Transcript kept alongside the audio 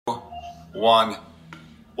one.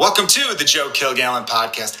 Welcome to the Joe Kilgallen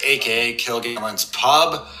podcast, aka Kilgallen's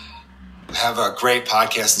Pub. I have a great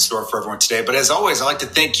podcast in store for everyone today. But as always, I'd like to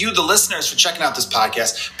thank you, the listeners, for checking out this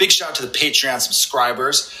podcast. Big shout out to the Patreon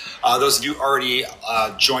subscribers. Those of you already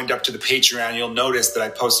joined up to the Patreon, you'll notice that I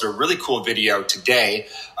posted a really cool video today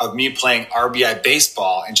of me playing RBI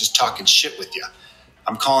baseball and just talking shit with you.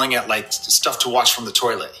 I'm calling it like stuff to watch from the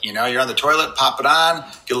toilet. You know, you're on the toilet, pop it on,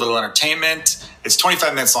 get a little entertainment. It's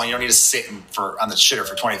 25 minutes long. You don't need to sit on the shitter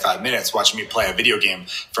for 25 minutes watching me play a video game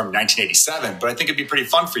from 1987. But I think it'd be pretty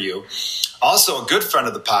fun for you. Also, a good friend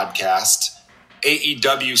of the podcast,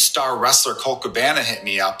 AEW star wrestler Colt Cabana, hit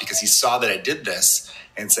me up because he saw that I did this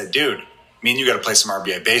and said, dude, me and you got to play some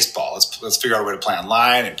RBI baseball. Let's figure out a way to play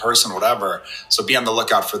online, in person, whatever. So be on the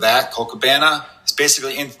lookout for that. Colt Cabana is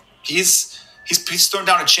basically He's thrown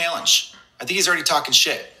down a challenge. I think he's already talking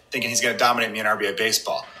shit, thinking he's going to dominate me in RBI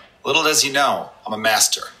baseball. Little does he know, I'm a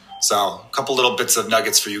master. So a couple little bits of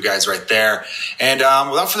nuggets for you guys right there. And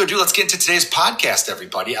without further ado, let's get into today's podcast,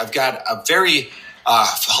 everybody. I've got a very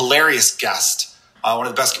hilarious guest, one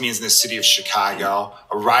of the best comedians in the city of Chicago,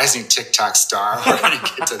 a rising TikTok star. We're going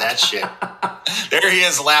to get to that shit. There he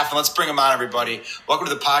is laughing. Let's bring him on, everybody. Welcome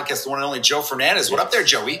to the podcast, the one and only Joe Fernandez. What up there,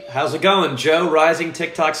 Joey? How's it going, Joe? Rising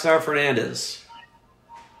TikTok star Fernandez.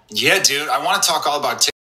 Yeah, dude. I want to talk all about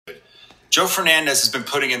TikTok. Joe Fernandez has been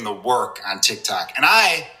putting in the work on TikTok. And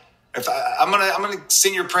I'm gonna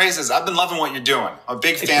sing your praises. I've been loving what you're doing. I'm a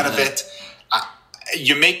big fan of it.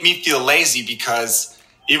 You make me feel lazy because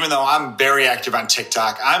even though I'm very active on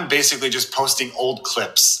TikTok, I'm basically just posting old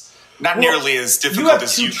clips. Not nearly as difficult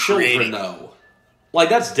as you creating. You have 2 children, though. Like,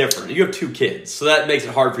 that's different. You have 2 kids, so that makes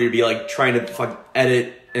it hard for you to be, like, trying to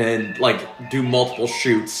edit and, like, do multiple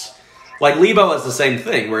shoots. Like, Lebo is the same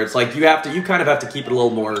thing, where it's like you kind of have to keep it a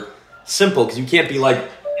little more simple, because you can't be like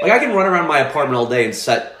I can run around my apartment all day and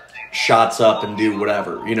set shots up and do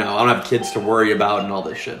whatever, you know. I don't have kids to worry about and all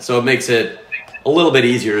this shit. So it makes it a little bit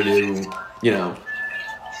easier to do, you know,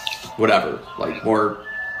 whatever. Like, more,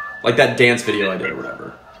 like that dance video I did or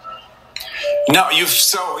whatever. No, your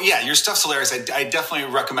stuff's hilarious. I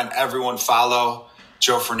definitely recommend everyone follow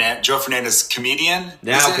Joe Fernandez. Joe Fernandez, comedian?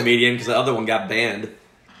 Now comedian, because the other one got banned.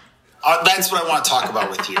 That's what I want to talk about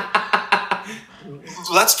with you.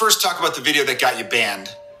 Let's first talk about the video that got you banned.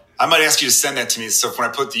 I might ask you to send that to me, so when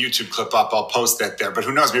I put the YouTube clip up, I'll post that there. But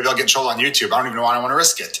who knows? Maybe I'll get in trouble on YouTube. I don't even know why I want to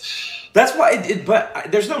risk it. That's why, but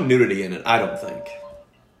there's no nudity in it, I don't think.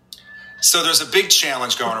 So there's a big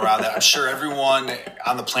challenge going around that I'm sure everyone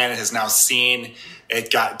on the planet has now seen.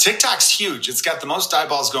 TikTok's huge. It's got the most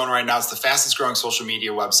eyeballs going right now. It's the fastest growing social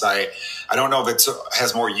media website. I don't know if it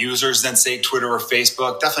has more users than, say, Twitter or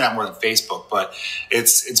Facebook. Definitely not more than Facebook, but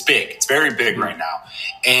it's big. It's very big right now.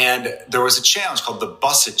 And there was a challenge called the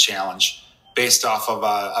Bust It Challenge based off of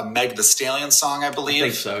a Meg Thee Stallion song, I believe. I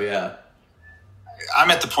think so, yeah.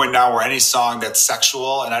 I'm at the point now where any song that's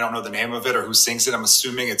sexual and I don't know the name of it or who sings it, I'm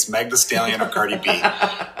assuming it's Meg Thee Stallion or Cardi B.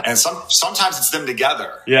 And sometimes it's them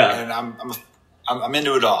together. Yeah. And I'm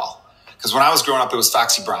into it all. Because when I was growing up, it was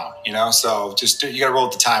Foxy Brown, you know? So just, you got to roll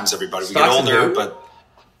with the times, everybody. We get older, but...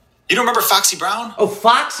 You don't remember Foxy Brown? Oh,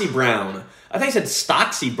 Foxy Brown. I thought you said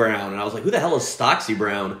Stoxy Brown, and I was like, who the hell is Stoxy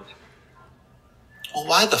Brown? Well,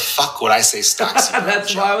 why the fuck would I say Stoxy Brown?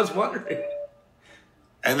 That's why I was wondering.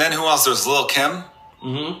 And then who else? There was Lil' Kim.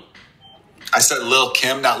 Mm-hmm. I said Lil'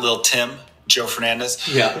 Kim, not Lil' Tim. Joe Fernandez.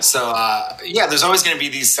 Yeah. So, there's always going to be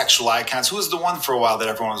these sexual icons. Who was the one for a while that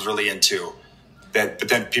everyone was really into? But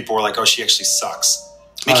then people were like, oh, she actually sucks.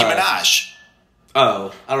 Nicki Minaj.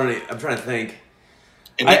 Oh, I don't know. I'm trying to think.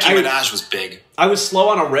 And Nicki Minaj was big. I was slow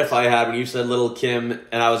on a riff I had when you said Lil' Kim,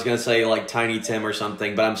 and I was going to say like Tiny Tim or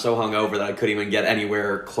something, but I'm so hungover that I couldn't even get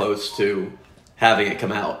anywhere close to having it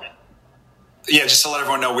come out. Yeah, just to let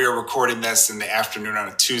everyone know, we are recording this in the afternoon on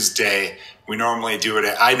a Tuesday. I normally do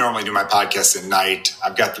my podcast at night.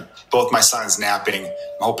 I've got both my sons napping. I'm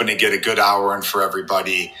hoping to get a good hour in for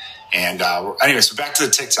everybody. And anyway, so back to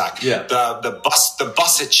the TikTok. Yeah. The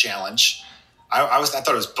Bust It Challenge. I thought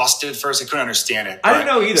it was busted at first. I couldn't understand it. I didn't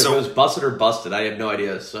know either. So, if it was busted or busted. I had no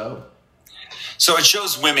idea. So it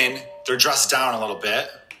shows women. They're dressed down a little bit,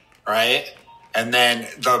 right? And then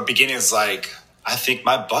the beginning is like, I think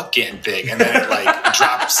my butt getting big, and then it like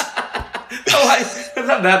drops.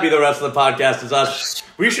 That'd be the rest of the podcast. Is us.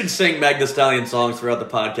 We should sing Meg Thee Stallion songs throughout the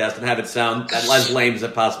podcast and have it sound as lame as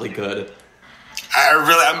it possibly could. When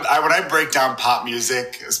I break down pop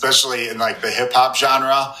music, especially in like the hip hop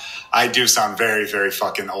genre, I do sound very, very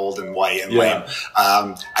fucking old and white and lame.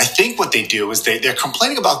 I think what they do is they're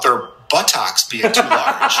complaining about their buttocks being too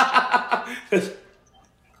large.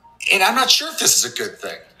 And I'm not sure if this is a good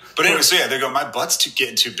thing. But anyway, so yeah, they go, my butt's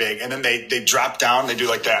getting too big. And then they drop down, they do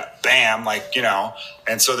like that, bam, like,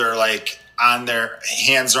 and so they're like on their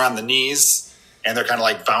hands are on the knees and they're kind of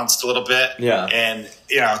like bounced a little bit. Yeah. And,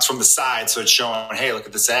 it's from the side. So it's showing, hey, look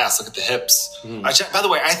at this ass, look at the hips. By the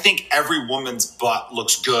way, I think every woman's butt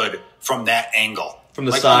looks good from that angle. From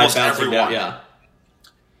the side, bouncing down, yeah.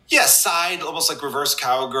 Yeah, side, almost like reverse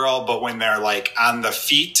cowgirl, but when they're like on the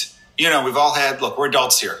feet, we've all had, look, we're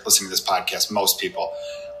adults here listening to this podcast, most people.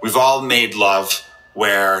 We've all made love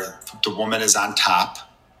where the woman is on top,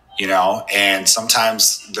 and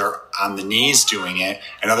sometimes they're on the knees doing it,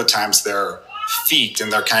 and other times they're feet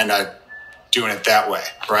and they're kind of doing it that way,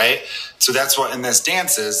 right? So that's what in this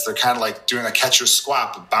dance is, they're kind of like doing a catcher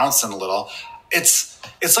squat, but bouncing a little. It's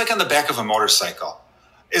like on the back of a motorcycle.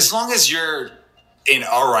 As long as you're in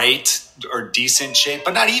all right or decent shape,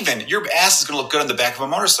 but not even, your ass is going to look good on the back of a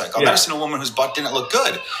motorcycle. I've never seen a woman whose butt didn't look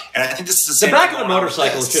good. And I think this is the same. The back of a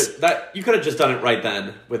motorcycle, you could have just done it right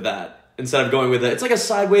then with that instead of going with it. It's like a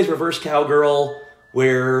sideways reverse cowgirl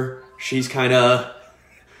where she's kind of,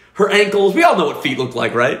 her ankles, we all know what feet look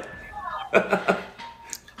like, right?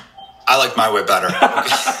 I like my way better.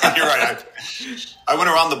 Okay. You're right. I went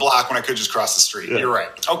around the block when I could just cross the street. Yeah. You're right.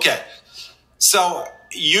 Okay. So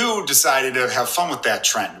you decided to have fun with that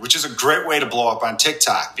trend, which is a great way to blow up on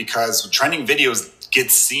TikTok because trending videos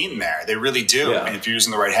get seen there. They really do. Yeah. And if you're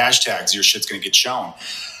using the right hashtags, your shit's going to get shown.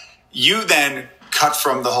 You then cut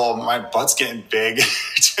from the whole my butt's getting big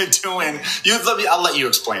to doing I'll let you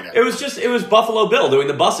explain it. It was Buffalo Bill doing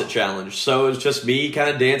the Buss It challenge. So it was just me kind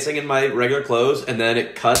of dancing in my regular clothes, and then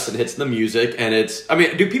it cuts and hits the music, and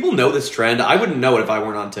do people know this trend? I wouldn't know it if I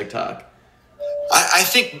weren't on TikTok. I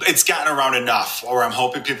think it's gotten around enough, or I'm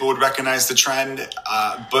hoping people would recognize the trend.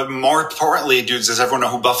 But more importantly, dudes, does everyone know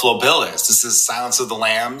who Buffalo Bill is? This is Silence of the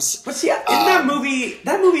Lambs. But see, in that movie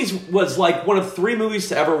was like one of 3 movies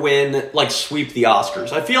to ever win, like, sweep the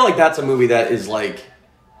Oscars. I feel like that's a movie that is, like,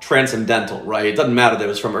 transcendental, right? It doesn't matter that it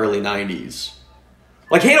was from early 90s.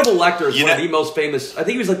 Like, Hannibal Lecter is one of the most famous, I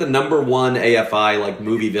think he was, like, the number 1 AFI, like,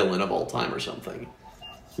 movie villain of all time or something.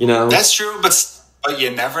 That's true, but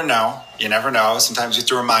you never know. You never know. Sometimes you have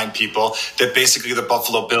to remind people that basically the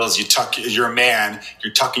Buffalo Bills, you're a man,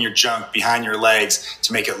 you're tucking your junk behind your legs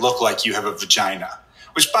to make it look like you have a vagina.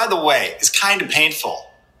 Which, by the way, is kind of painful.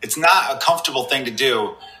 It's not a comfortable thing to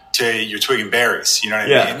do to your twig and berries. You know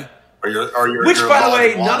what I mean? Or your which, your by the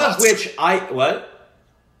way, none of which what?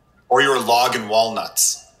 Or your log and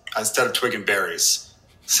walnuts instead of twig and berries.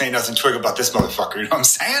 Say nothing twig about this motherfucker, you know what I'm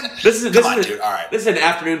saying? Come on, dude. All right. This is an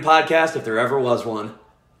afternoon podcast if there ever was one.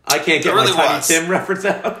 I can't get my Tiny Tim reference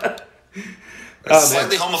out.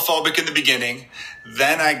 Slightly homophobic in the beginning.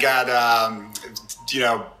 Then I got,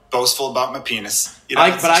 boastful about my penis.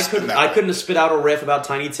 I couldn't have spit out a riff about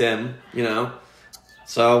Tiny Tim,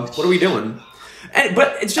 So what are we doing?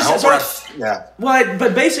 But it's just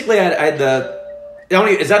But basically, I had the.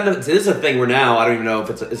 This is a thing where now I don't even know if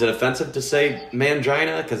is it offensive to say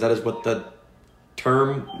mangina, because that is what the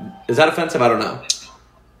term is. That offensive? I don't know.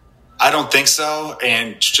 I don't think so.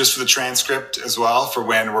 And just for the transcript as well, for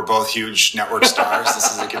when we're both huge network stars,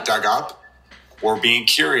 this is to get dug up. We're being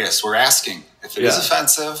curious. We're asking if it is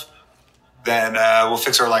offensive. Then we'll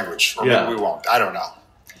fix our language, or maybe we won't. I don't know.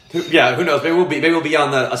 Who knows? Maybe we'll be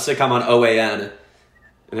on a sitcom on OAN,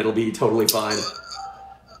 and it'll be totally fine.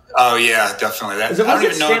 Oh yeah, definitely. I don't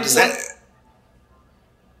even know.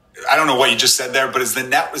 I don't know what you just said there, but was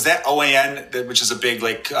that OAN, which is a big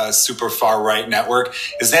super far right network?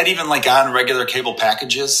 Is that even like on regular cable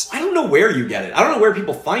packages? I don't know where you get it. I don't know where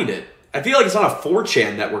people find it. I feel like it's on a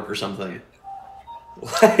 4chan network or something.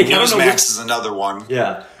 Newsmax is another one.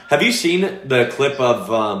 Yeah. Have you seen the clip of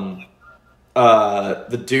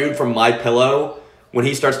the dude from MyPillow when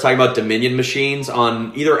he starts talking about Dominion machines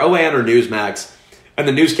on either OAN or Newsmax? And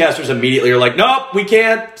the newscasters immediately are like, nope, we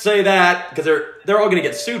can't say that, because they're all going to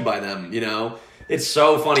get sued by them, It's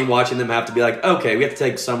so funny watching them have to be like, okay, we have to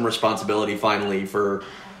take some responsibility finally for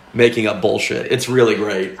making up bullshit. It's really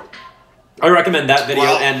great. I recommend that video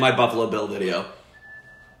and my Buffalo Bill video.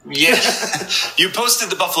 Yeah. You posted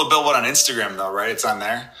the Buffalo Bill one on Instagram, though, right? It's on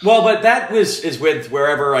there? Well, but that is with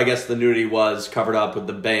wherever, I guess, the nudity was covered up with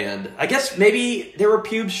the band. I guess maybe there were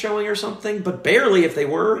pubes showing or something, but barely if they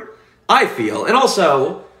were. I feel. And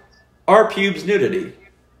also, are pubes nudity?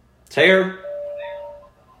 Tear?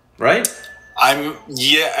 Right?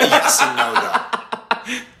 Yes and no,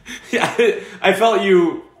 though. Yeah, I felt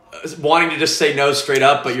you wanting to just say no straight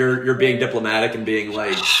up, but you're being diplomatic and being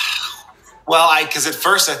like... Well, because at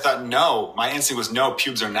first I thought no. My instinct was no,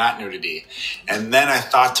 pubes are not nudity. And then I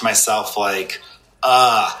thought to myself, I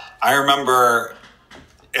remember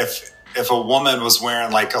if if a woman was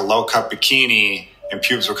wearing like a low cut bikini and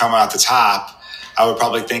pubes were coming out the top, I would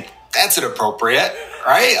probably think that's inappropriate,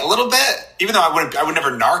 right? A little bit, even though I would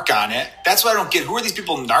never narc on it. That's what I don't get. Who are these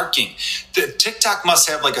people narking? The TikTok must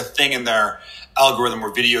have like a thing in their algorithm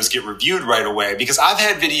where videos get reviewed right away, because I've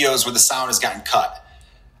had videos where the sound has gotten cut.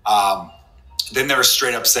 Then they were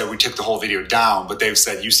straight up said we took the whole video down, but they've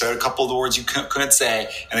said you said a couple of the words you couldn't say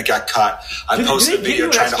and it got cut. I posted a video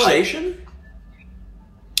trying to hype.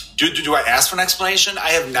 Do I ask for an explanation?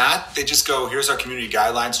 I have not. They just go, here's our community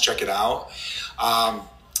guidelines, check it out.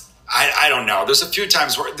 I don't know. There's a few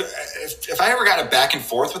times where if I ever got a back and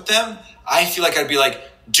forth with them, I feel like I'd be like,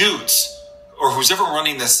 dudes, or who's ever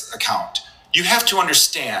running this account, you have to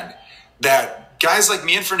understand that guys like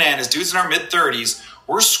me and Fernandez, dudes in our mid-30s,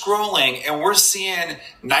 we're scrolling and we're seeing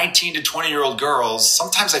 19 to 20-year-old girls,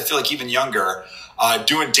 sometimes I feel like even younger,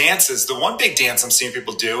 doing dances. The one big dance I'm seeing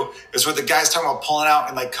people do is where the guy's talking about pulling out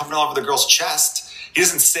and like coming all over the girl's chest. He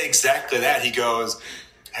doesn't say exactly that. He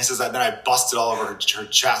says that then I busted all over her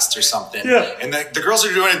chest or something. Yeah. And the girls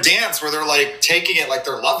are doing a dance where they're like taking it like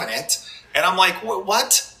they're loving it. And I'm like,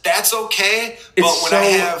 what? That's okay?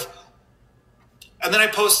 And then I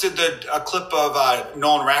posted a clip of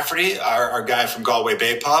Nolan Rafferty, our guy from Galway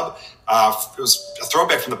Bay Pub. It was a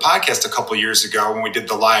throwback from the podcast a couple years ago when we did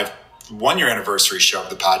the live 1-year anniversary show of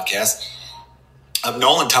the podcast, of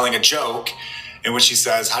Nolan telling a joke in which he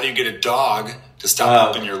says, how do you get a dog to stop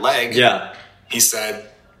up in your leg? Yeah. He said,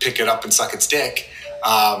 pick it up and suck its dick,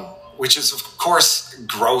 which is, of course,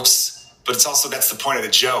 gross. But it's also, that's the point of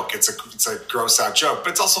the joke. It's a gross out joke,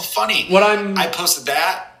 but it's also funny. I posted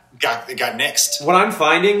that. It got nixed. What I'm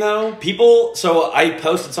finding, though, so I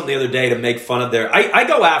posted something the other day to make fun of I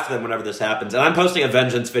go after them whenever this happens, and I'm posting a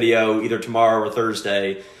vengeance video either tomorrow or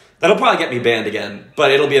Thursday. That'll probably get me banned again,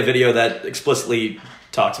 but it'll be a video that explicitly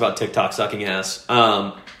talks about TikTok sucking ass.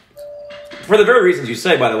 For the very reasons you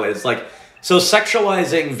say, by the way, it's like, so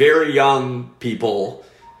sexualizing very young people,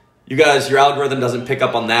 you guys, your algorithm doesn't pick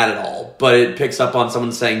up on that at all, but it picks up on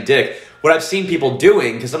someone saying dick. What I've seen people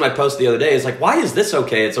doing, because something I posted the other day, is like, why is this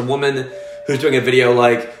okay? It's a woman who's doing a video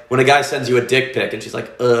like when a guy sends you a dick pic and she's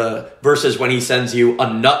like, versus when he sends you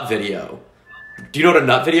a nut video. Do you know what a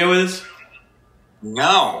nut video is?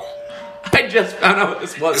 No. I just found out what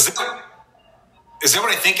this was. Is that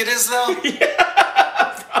what I think it is, though?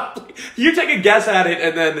 Yeah, probably. You take a guess at it,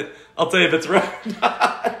 and then I'll tell you if it's right or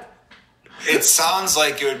not. It sounds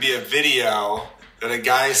like it would be a video that a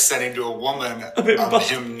guy is sending to a woman of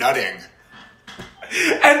him nutting.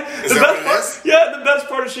 And is that what it is? Yeah, the best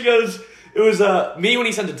part is she goes, it was me when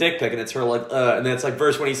he sent a dick pic, and it's her like, and then it's like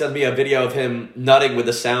verse when he sends me a video of him nutting with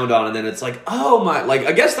the sound on, and then it's like, oh my, like,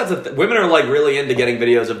 I guess that's women are like really into getting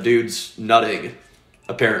videos of dudes nutting,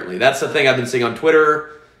 apparently. That's the thing I've been seeing on Twitter.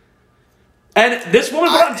 And this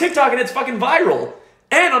woman put it on TikTok, and it's fucking viral.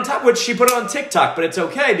 And on top of which, she put it on TikTok, but it's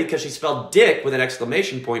okay because she spelled dick with an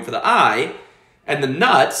exclamation point for the I, and the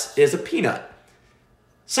nuts is a peanut.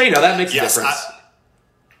 So, that makes a difference.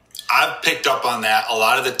 I've picked up on that. A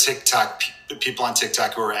lot of the people on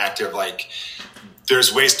TikTok who are active, like,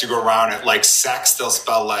 there's ways to go around it. Like sex, they'll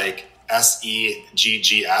spell like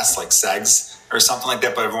S-E-G-G-S, like segs or something like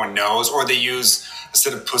that, but everyone knows. Or they use,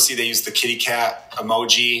 instead of pussy, they use the kitty cat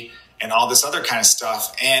emoji and all this other kind of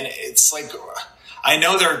stuff. And it's like, I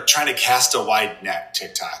know they're trying to cast a wide net,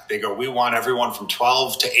 TikTok. They go, we want everyone from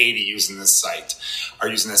 12 to 80 using this site or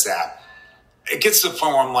using this app. It gets to the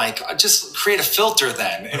point where I'm like, just create a filter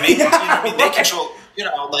then. And maybe, they control,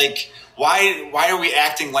 like, why are we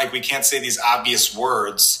acting like we can't say these obvious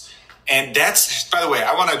words? And that's, by the way,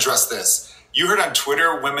 I want to address this. You heard on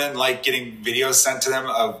Twitter, women like getting videos sent to them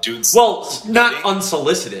of dudes. Well, not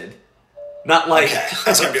unsolicited. Not like. Okay.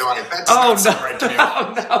 That's going to be like, that does not sound right to me.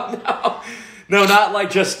 No. No, not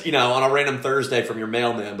like just, on a random Thursday from your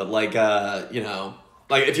mailman, but like,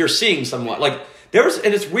 like if you're seeing someone, like,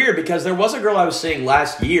 and it's weird because there was a girl I was seeing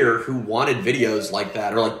last year who wanted videos like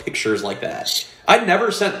that or like pictures like that.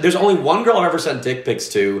 There's only one girl I've ever sent dick pics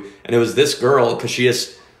to, and it was this girl because she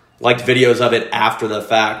just liked videos of it after the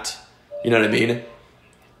fact. You know what I mean?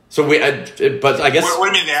 So but I guess.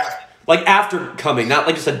 What do you mean after? Like after coming, not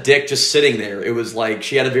like just a dick just sitting there. It was like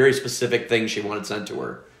she had a very specific thing she wanted sent to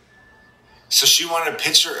her. So she wanted a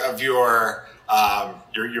picture of your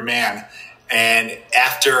man. And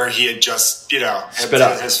after he had just,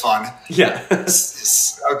 had his fun. Yeah.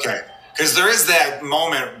 Okay. Because there is that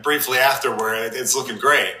moment briefly after where it's looking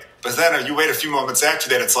great. But then you wait a few moments after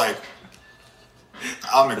that, it's like,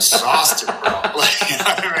 I'm exhausted, bro. Like, you know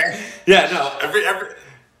what I mean? Yeah,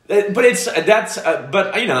 no. But it's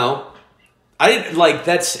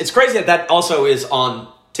crazy that also is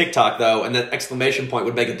on TikTok, though, and that exclamation point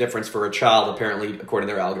would make a difference for a child, apparently, according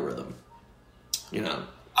to their algorithm. You know?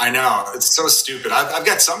 I know. It's so stupid. I've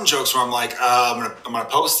got some jokes where I'm like, I'm gonna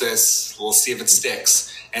post this. We'll see if it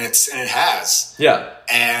sticks. And it has. Yeah.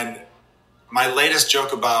 And my latest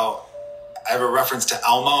joke I have a reference to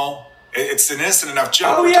Elmo. It's an innocent enough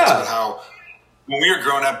joke. Oh, It yeah. talks about how when we were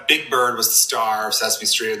growing up, Big Bird was the star of Sesame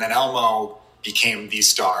Street, and then Elmo became the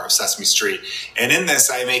star of Sesame Street. And in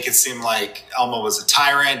this, I make it seem like Elmo was a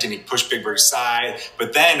tyrant and he pushed Big Bird aside.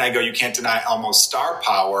 But then I go, you can't deny Elmo's star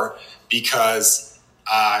power because,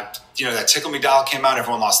 that Tickle Me doll came out,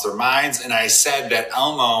 everyone lost their minds. And I said that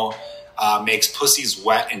Elmo makes pussies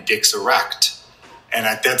wet and dicks erect. And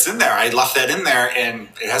that's in there. I left that in there, and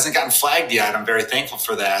it hasn't gotten flagged yet. I'm very thankful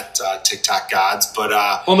for that, TikTok gods. But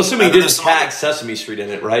well, I'm assuming you didn't tag Sesame Street in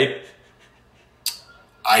it, right?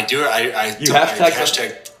 I do. You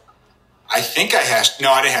hashtag. I think I hashtag.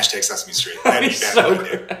 No, I didn't hashtag Sesame Street. That'd be bad. So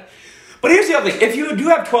good. But here's the other thing: if you do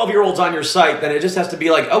have 12-year-olds on your site, then it just has to be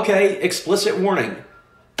like, okay, explicit warning.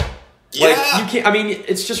 Yeah. Like you can't. I mean,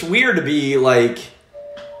 it's just weird to be like,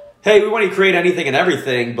 hey, we want to create anything and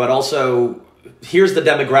everything, but also here's the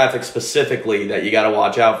demographic specifically that you got to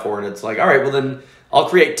watch out for, and it's like, all right, well then I'll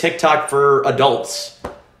create TikTok for adults.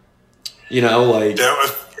 Like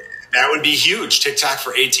that would be huge. TikTok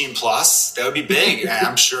for 18 plus. That would be big.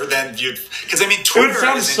 I'm sure then because Twitter it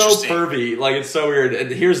sounds is so interesting. pervy. Like it's so weird.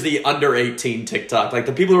 And here's the under 18 TikTok. Like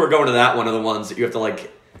the people who are going to that one are the ones that you have to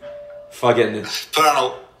like fucking put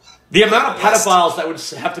on the amount of pedophiles that would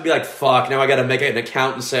have to be like, fuck, now I got to make an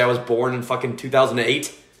account and say I was born in fucking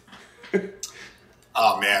 2008.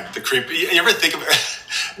 Oh man, the creep. You ever think of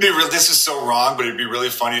this is so wrong, but it'd be really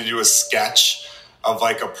funny to do a sketch of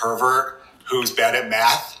like a pervert who's bad at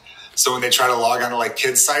math. So when they try to log on to like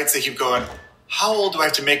kids sites, they keep going, how old do I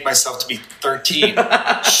have to make myself to be 13?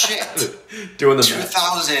 Shit. Doing the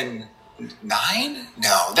 2009?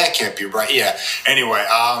 No, that can't be right. Yeah. Anyway,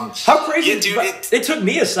 how crazy, yeah, dude, it took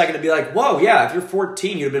me a second to be like, whoa, yeah, if you're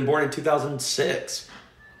 14, you'd have been born in 2006.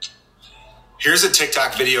 Here's a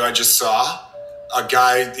TikTok video I just saw. A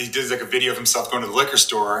guy, he did like a video of himself going to the liquor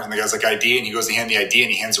store, and the guy's like, ID, and he goes to hand the ID,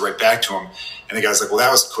 and he hands it right back to him. And the guy's like, well,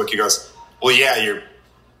 that was quick. He goes, well, yeah, your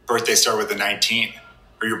birthday started with the 19,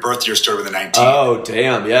 or your birth year started with the 19. Oh,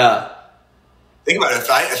 damn, yeah. Think about it.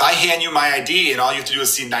 If I hand you my ID and all you have to do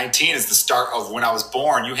is see 19 is the start of when I was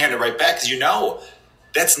born, you hand it right back because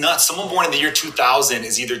that's nuts. Someone born in the year 2000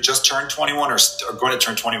 is either just turned 21 or going to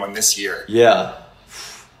turn 21 this year. Yeah.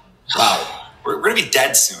 Wow. We're going to be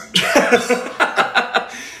dead soon.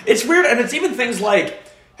 It's weird, and it's even things like,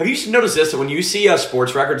 have you noticed this, that when you see a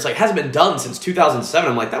sports record, it's like, hasn't been done since 2007.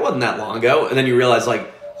 I'm like, that wasn't that long ago. And then you realize,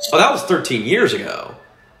 like, oh, that was 13 years ago.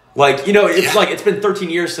 Like, it's like, it's been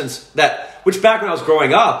 13 years since that, which back when I was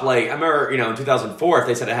growing up, like, I remember, in 2004, if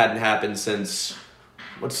they said it hadn't happened since,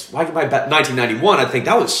 1991, I think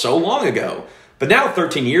that was so long ago. But now,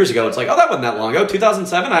 13 years ago, it's like, oh, that wasn't that long ago.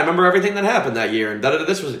 2007, I remember everything that happened that year. And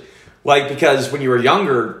this was... Like, because when you were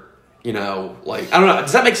younger, like, I don't know.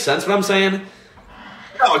 Does that make sense what I'm saying?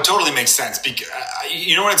 No, it totally makes sense.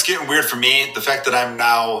 You know when it's getting weird for me? The fact that I'm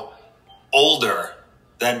now older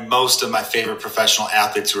than most of my favorite professional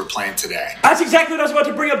athletes who are playing today. That's exactly what I was about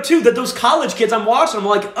to bring up, too. That those college kids I'm watching, I'm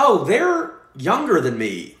like, oh, they're younger than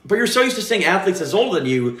me. But you're so used to seeing athletes as older than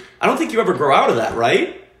you. I don't think you ever grow out of that,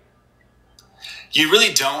 right? You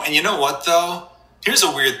really don't. And you know what, though? Here's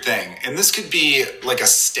a weird thing, and this could be like a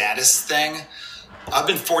status thing. I've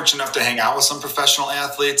been fortunate enough to hang out with some professional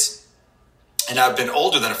athletes, and I've been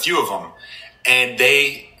older than a few of them. And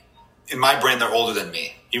in my brain, they're older than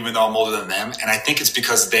me, even though I'm older than them. And I think it's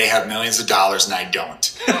because they have millions of dollars and I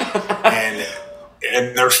don't.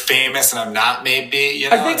 and they're famous and I'm not, maybe.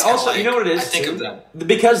 I think also, like, you know what it is? I think of them.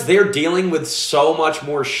 Because they're dealing with so much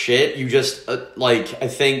more shit, you just, I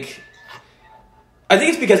think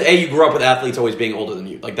it's because you grew up with athletes always being older than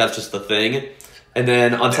you. Like that's just the thing. And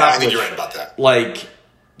then on top I think of you're right about that. Like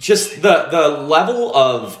just the level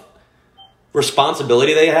of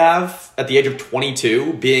responsibility they have at the age of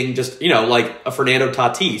 22 being just, like a Fernando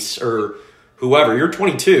Tatis or whoever. You're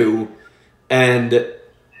 22 and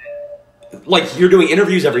like you're doing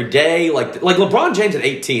interviews every day. Like LeBron James at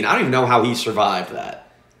 18. I don't even know how he survived that.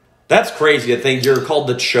 That's crazy to think you're called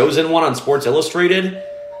the chosen one on Sports Illustrated.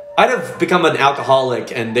 I'd have become an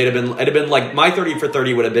alcoholic, and it'd have been like my 30 for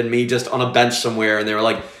 30 would have been me just on a bench somewhere, and they were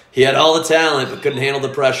like, he had all the talent but couldn't handle the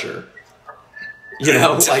pressure.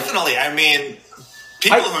 Definitely. I mean,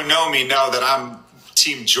 people who know me know that I'm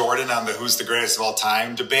Team Jordan on the who's the greatest of all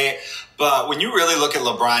time debate. But when you really look at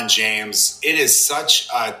LeBron James, it is such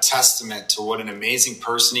a testament to what an amazing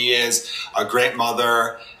person he is, a great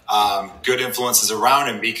mother, good influences around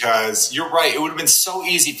him, because you're right. It would have been so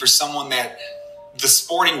easy for someone that the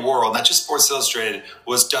sporting world, not just Sports Illustrated,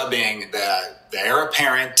 was dubbing the heir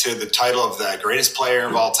apparent to the title of the greatest player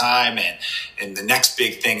of all time and the next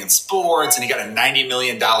big thing in sports. And he got a $90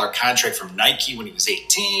 million contract from Nike when he was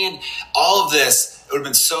 18. All of this, it would have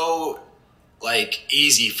been so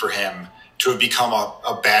easy for him to have become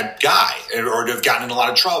a bad guy, or to have gotten in a lot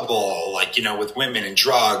of trouble, with women and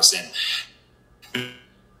drugs, and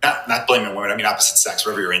not blaming women. I mean, opposite sex,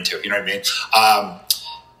 whatever you're into, you know what I mean?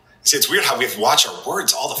 It's weird how we have to watch our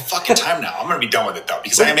words all the fucking time now. I'm going to be done with it, though,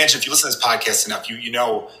 because I imagine if you listen to this podcast enough, you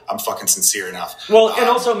know I'm fucking sincere enough. Well, and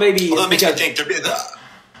also maybe... Although it makes me think... I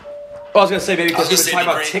was going to say maybe because we've been talking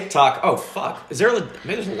about TikTok. Oh, fuck. Maybe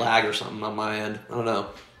there's a lag or something on my end. I don't know.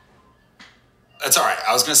 That's all right.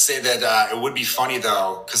 I was going to say that it would be funny,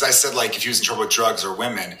 though, because I said, if he was in trouble with drugs or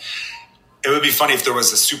women, it would be funny if there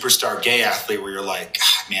was a superstar gay athlete where you're like,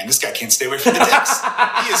 man, this guy can't stay away from the dicks.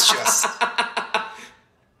 He is just...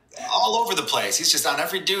 all over the place. He's just on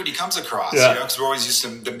every dude he comes across, because we're always used to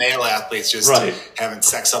the male athletes just having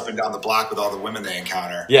sex up and down the block with all the women they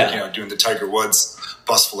encounter. Doing the Tiger Woods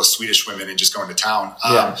bus full of Swedish women and just going to town.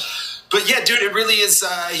 But yeah, dude, it really is.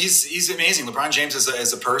 He's amazing. LeBron James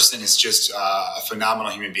as a person is just a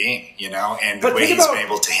phenomenal human being, and the way he's been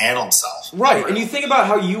able to handle himself. Right. And you think about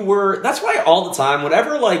how you were, that's why all the time,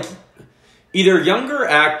 whenever either younger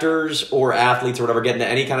actors or athletes or whatever get into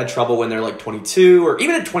any kind of trouble when they're 22 or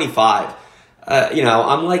even at 25,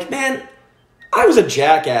 I'm like, man, I was a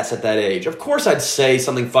jackass at that age. Of course I'd say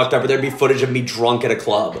something fucked up, or there'd be footage of me drunk at a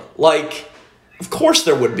club. Of course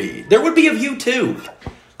there would be. There would be of you too.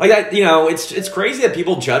 It's crazy that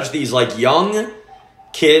people judge these young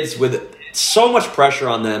kids with so much pressure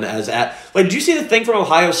on them did you see the thing from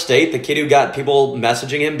Ohio State, the kid who got people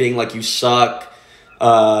messaging him being you suck,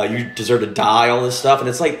 you deserve to die, all this stuff, and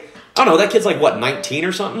it's I don't know, that kid's 19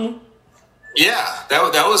 or something? Yeah,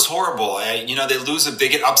 that was horrible. They lose they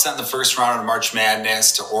get upset in the first round of March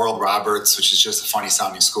Madness to Oral Roberts, which is just a funny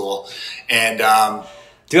sounding school. And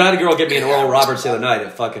dude, I had a girl give me an Oral Roberts the other night.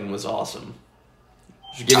 It fucking was awesome.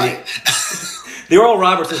 The Oral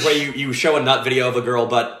Roberts is where you show a nut video of a girl,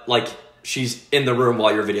 but she's in the room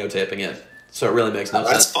while you're videotaping it. So it really makes no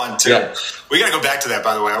sense. That's fun, too. Yeah. We got to go back to that,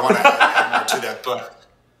 by the way. I want to add more to that, but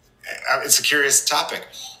it's a curious topic.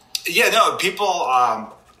 Yeah, no, people,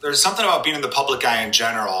 there's something about being in the public eye in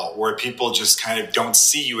general where people just kind of don't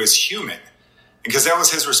see you as human. Because that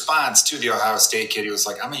was his response to the Ohio State kid. He was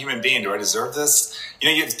like, I'm a human being. Do I deserve this?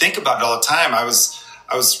 You think about it all the time. I was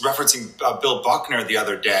referencing Bill Buckner the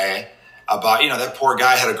other day about, that poor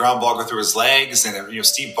guy had a ground ball go through his legs, and,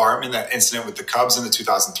 Steve Bartman, that incident with the Cubs in the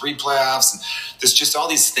 2003 playoffs. And there's just all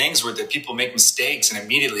these things where people make mistakes, and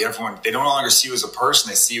immediately they don't no longer see you as a person.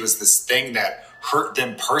 They see you as this thing that hurt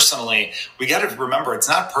them personally. We got to remember, it's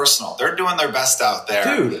not personal. They're doing their best out there.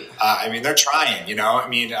 Dude. They're trying,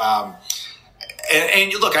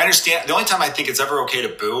 And look, I understand. The only time I think it's ever okay to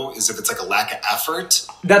boo is if it's a lack of effort.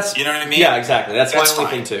 That's, you know what I mean? Yeah, exactly. That's my only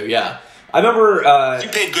thing too. Yeah, I remember. You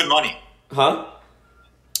paid good money, huh?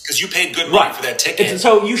 Because you paid good money for that ticket.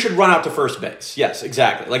 So you should run out to first base. Yes,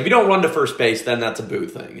 exactly. If you don't run to first base, then that's a boo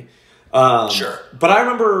thing. Sure. But I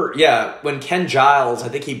remember, when Ken Giles, I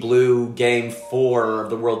think he blew Game 4 of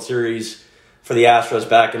the World Series for the Astros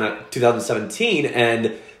back in 2017,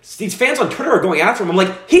 and these fans on Twitter are going after him. I'm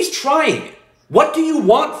like, he's trying. What do you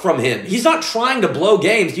want from him? He's not trying to blow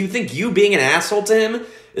games. Do you think you being an asshole to him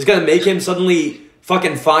is going to make him suddenly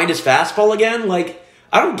fucking find his fastball again?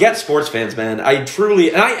 I don't get sports fans, man. I truly,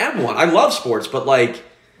 and I am one. I love sports, but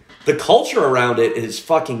the culture around it is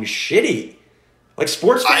fucking shitty.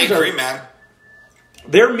 Sports fans I agree, man.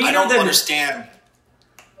 They're meaner I don't than... understand.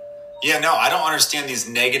 Yeah, no, I don't understand these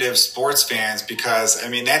negative sports fans because,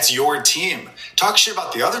 that's your team. Talk shit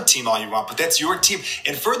about the other team all you want, but that's your team.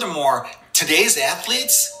 And furthermore, today's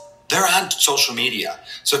athletes, they're on social media.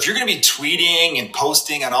 So if you're going to be tweeting and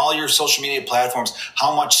posting on all your social media platforms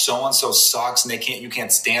how much so-and-so sucks and you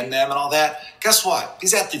can't stand them and all that, guess what?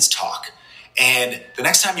 These athletes talk. And the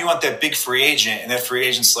next time you want that big free agent and that free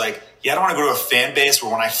agent's like, I don't want to go to a fan base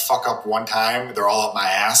where when I fuck up one time, they're all up my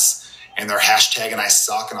ass and they're hashtagging I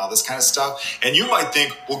suck and all this kind of stuff. And you might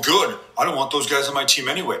think, well, good. I don't want those guys on my team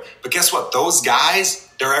anyway. But guess what? Those guys,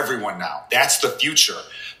 they're everyone now. That's the future.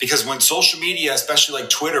 Because when social media, especially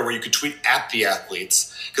Twitter, where you could tweet at the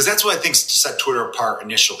athletes, because that's what I think set Twitter apart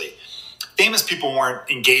initially. Famous people weren't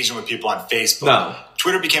engaging with people on Facebook. No.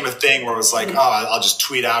 Twitter became a thing where it was like, oh, I'll just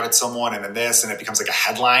tweet out at someone and then this, and it becomes like a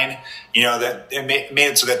headline, that it made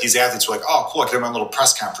it so that these athletes were like, oh, cool, I can have my little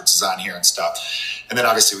press conferences on here and stuff. And then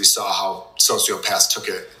obviously we saw how sociopaths took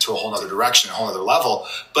it to a whole other direction, a whole other level.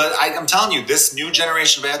 But I'm telling you, this new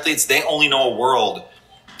generation of athletes, they only know a world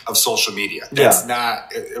of social media. That's not,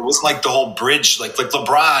 it wasn't like the whole bridge, like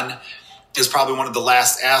LeBron is probably one of the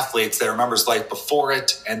last athletes that remembers life before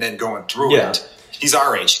it and then going through it. He's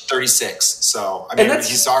our age, 36. So, I mean,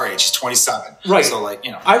 he's our age. He's 27. Right. So,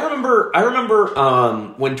 I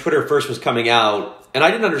remember when Twitter first was coming out, and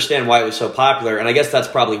I didn't understand why it was so popular, and I guess that's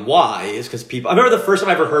probably why, is because people... I remember the first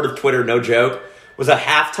time I ever heard of Twitter, no joke, was at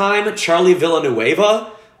halftime. Charlie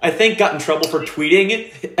Villanueva, I think, got in trouble for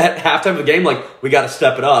tweeting at halftime of a game, like, we got to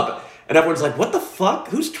step it up. And everyone's like, what the fuck?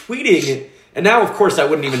 Who's tweeting? And now, of course,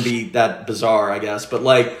 that wouldn't even be that bizarre, I guess. But,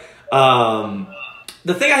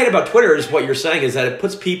 the thing I hate about Twitter is what you're saying is that it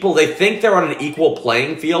puts people, they think they're on an equal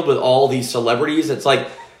playing field with all these celebrities. It's like,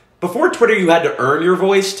 before Twitter, you had to earn your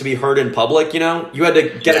voice to be heard in public, You had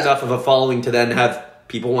to get enough of a following to then have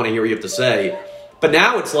people want to hear what you have to say. But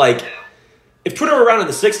now it's like, if Twitter were around in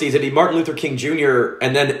the 60s, it'd be Martin Luther King Jr.,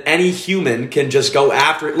 and then any human can just go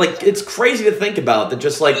after it. Like, it's crazy to think about that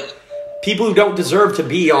just, people who don't deserve to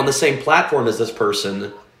be on the same platform as this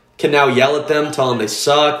person can now yell at them, tell them they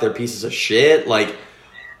suck, they're pieces of shit,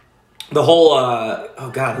 the whole,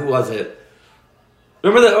 oh God, who was it?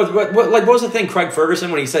 Remember what was the thing, Craig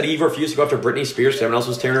Ferguson, when he said he refused to go after Britney Spears because everyone else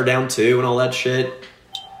was tearing her down too and all that shit?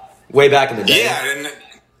 Way back in the day. Yeah, and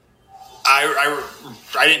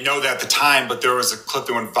I didn't know that at the time, but there was a clip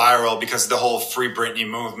that went viral because of the whole Free Britney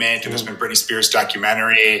movement. There's been Britney Spears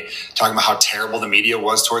documentary talking about how terrible the media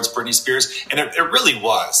was towards Britney Spears. And it really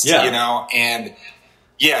was, And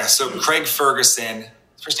so Craig Ferguson...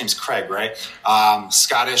 First name's Craig, right?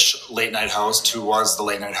 Scottish late night host who was the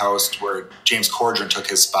late night host where James Corden took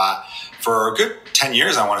his spot for a good 10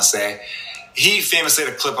 years, I want to say. He famously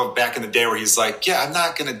had a clip of back in the day where he's like, I'm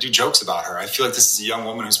not going to do jokes about her. I feel like this is a young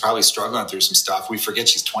woman who's probably struggling through some stuff. We forget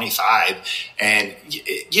she's 25. And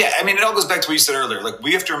it all goes back to what you said earlier.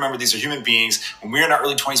 We have to remember these are human beings. When we're in our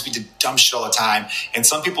early 20s, we do dumb shit all the time. And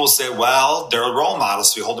some people will say, well, they're a role model,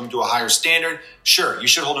 so we hold them to a higher standard. Sure, you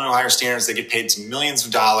should hold them to higher standards. They get paid millions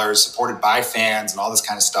of dollars, supported by fans and all this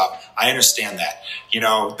kind of stuff. I understand that.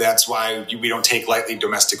 That's why we don't take lightly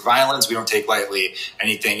domestic violence. We don't take lightly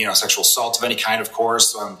anything, sexual assault of any kind, of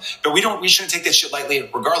course. But we shouldn't take that shit lightly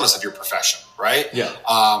regardless of your profession, right? Yeah.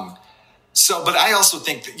 But I also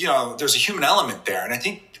think that, there's a human element there. And I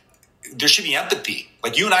think there should be empathy.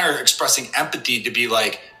 You and I are expressing empathy to be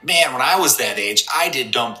like, man, when I was that age, I did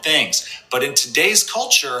dumb things. But in today's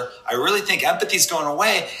culture, I really think empathy is going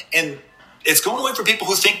away. And it's going away for people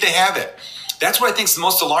who think they have it. That's what I think is the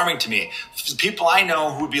most alarming to me. People I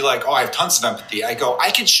know who would be like, oh, I have tons of empathy. I go, I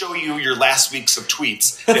can show you your last weeks of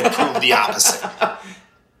tweets that prove the opposite.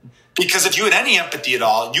 Because if you had any empathy at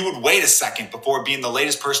all, you would wait a second before being the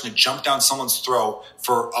latest person to jump down someone's throat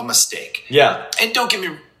for a mistake. Yeah. And don't get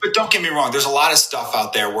me wrong. There's a lot of stuff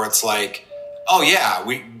out there where it's like, oh yeah,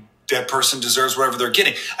 that person deserves whatever they're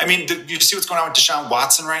getting. I mean, you see what's going on with Deshaun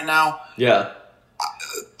Watson right now? Yeah.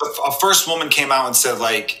 A first woman came out and said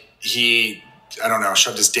he, I don't know,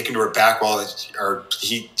 shoved his dick into her back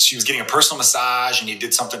she was getting a personal massage and he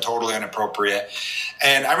did something totally inappropriate.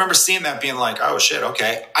 And I remember seeing that being like, oh shit,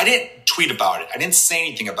 okay. I didn't tweet about it. I didn't say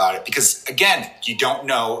anything about it because again, you don't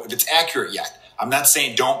know if it's accurate yet. I'm not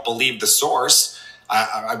saying don't believe the source.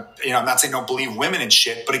 I'm not saying don't believe women and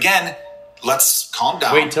shit, but again, let's calm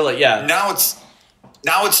down. Wait until Now it's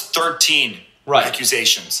 13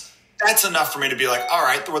 accusations. That's enough for me to be like, all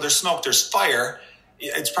right, where there's smoke, there's fire.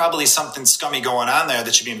 It's probably something scummy going on there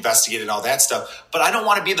that should be investigated and all that stuff. But I don't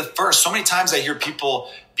want to be the first. So many times I hear people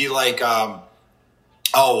be like, oh,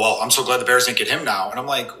 well, I'm so glad the Bears didn't get him now. And I'm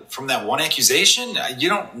like, from that one accusation, you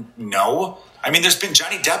don't know. I mean, there's been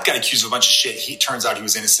Johnny Depp got accused of a bunch of shit. He turns out he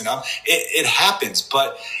was innocent of. It happens.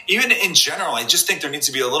 But even in general, I just think there needs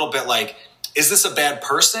to be a little bit like, is this a bad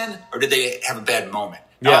person or did they have a bad moment?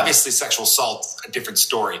 Now, obviously, sexual assault's a different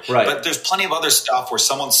story. Right. But there's plenty of other stuff where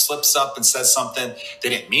someone slips up and says something they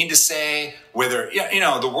didn't mean to say. Whether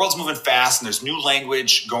the world's moving fast and there's new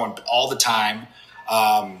language going all the time.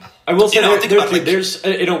 I will say there's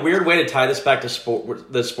in a weird way to tie this back to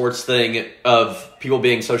the sports thing of people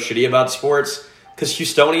being so shitty about sports. Because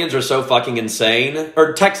Houstonians are so fucking insane,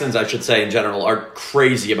 or Texans, I should say, in general, are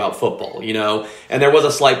crazy about football, And there was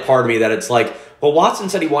a slight part of me that it's like, well, Watson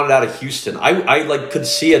said he wanted out of Houston. I could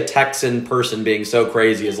see a Texan person being so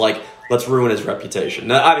crazy as like, let's ruin his reputation.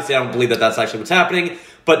 Now, obviously, I don't believe that that's actually what's happening.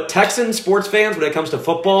 But Texan sports fans, when it comes to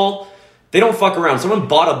football, They don't fuck around. Someone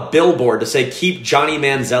bought a billboard to say, keep Johnny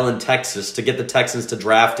Manziel in Texas to get the Texans to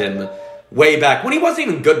draft him way back when he wasn't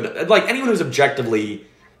even good. Like, anyone who's objectively,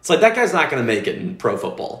 it's like, that guy's not going to make it in pro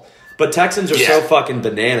football. But Texans are so fucking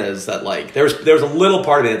bananas that, like, there's a little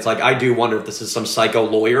part of it. It's like, I do wonder if this is some psycho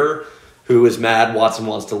lawyer who is mad Watson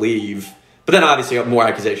wants to leave. But then obviously more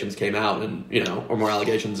accusations came out and, or more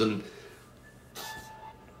allegations. And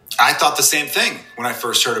I thought the same thing when I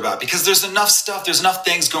first heard about it, because there's enough stuff, there's enough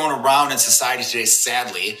things going around in society today,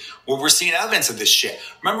 sadly, where we're seeing evidence of this shit.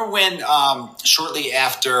 Remember when shortly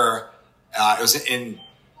after, it was in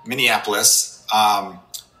Minneapolis,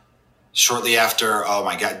 shortly after, oh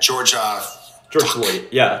my God, George Floyd.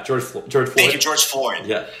 Yeah, George Floyd. Thank you, George Floyd.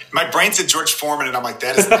 Yeah. My brain said George Foreman, and I'm like,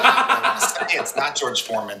 that is not what I want to say. It's not George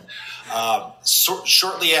Foreman.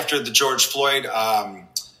 Shortly after the George Floyd,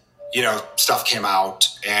 stuff came out,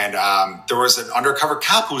 and there was an undercover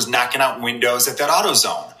cop who was knocking out windows at that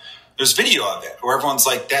AutoZone. There's video of it where everyone's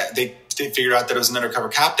like, that they figured out that it was an undercover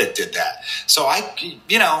cop that did that. So I,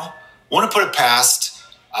 want to put it past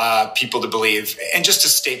people to believe, and just to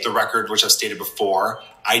state the record, which I've stated before,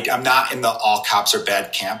 I'm not in the all cops are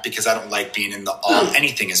bad camp, because I don't like being in the all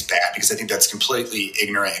anything is bad, because I think that's completely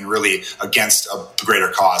ignorant and really against a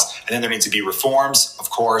greater cause. And then there needs to be reforms, of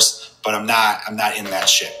course, but I'm not in that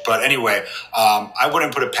shit. But anyway, I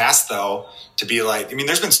wouldn't put it past, though, to be like,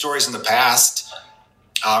 there's been stories in the past.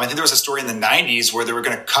 I think there was a story in the 90s where they were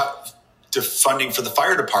going to cut the funding for the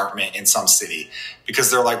fire department in some city,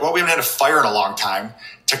 because they're like, well, we haven't had a fire in a long time.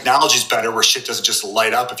 Technology's better where shit doesn't just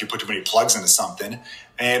light up if you put too many plugs into something.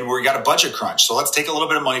 And we got a budget crunch. So let's take a little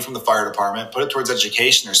bit of money from the fire department, put it towards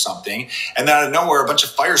education or something. And then out of nowhere, a bunch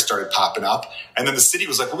of fires started popping up. And then the city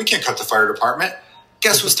was like, well, we can't cut the fire department.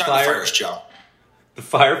 Guess who's starting the fires, Joe? The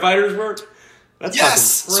firefighters were? That's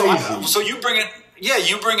fucking crazy. So you bring it,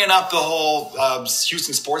 you bringing up the whole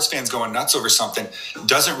Houston sports fans going nuts over something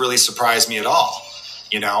doesn't really surprise me at all,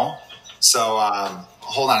 So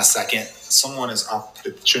hold on a second. Someone is up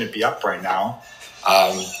that shouldn't be up right now.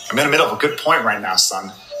 I'm in the middle of a good point right now,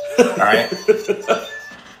 son. All right?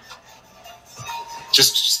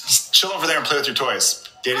 just chill over there and play with your toys.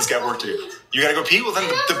 Daddy's got work to do. You got to go pee? Well, then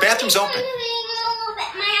the bathroom's open.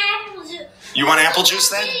 You want apple juice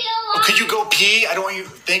then? Oh, could you go pee? I don't want you.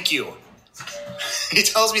 Thank you. He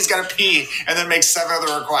tells me he's got to pee and then makes 7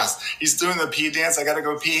 other requests. He's doing the pee dance. I got to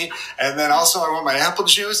go pee. And then also I want my apple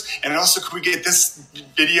juice. And also, could we get this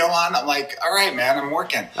video on? I'm like, all right, man, I'm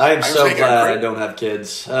working. I am so glad I don't have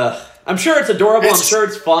kids. I'm sure it's adorable. I'm sure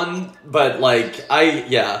it's fun. But like, dude,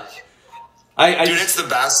 it's the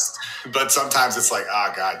best. But sometimes it's like,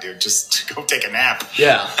 oh God, dude, just go take a nap.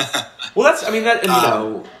 Yeah. Well, it's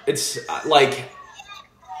like,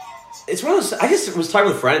 it's one of those. I just was talking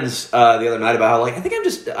with friends the other night about how, like, I think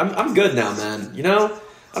I'm good now, man. I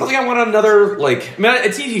don't think I want another, like,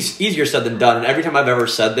 it's easier said than done. And every time I've ever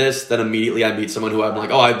said this, then immediately I meet someone who I'm like,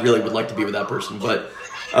 oh, I really would like to be with that person. But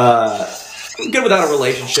I'm good without a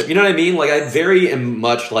relationship. You know what I mean? Like, I very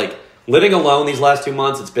much, like, living alone these last 2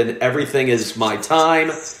 months. It's been, everything is my time.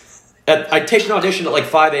 I taped an audition at like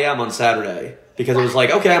 5 a.m. on Saturday because it was like,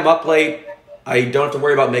 okay, I'm up late. I don't have to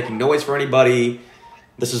worry about making noise for anybody.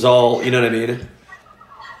 This is all, you know what I mean?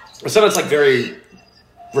 So it's like very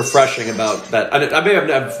refreshing about that. I may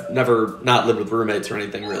have never not lived with roommates or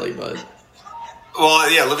anything really, but.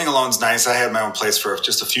 Well, yeah, living alone's nice. I had my own place for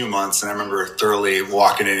just a few months, and I remember thoroughly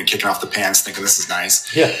walking in and kicking off the pants thinking this is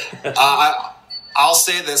nice. Yeah. I'll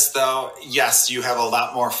say this, though. Yes, you have a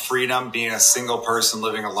lot more freedom being a single person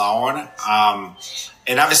living alone.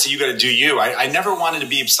 And obviously, you got to do you. I never wanted to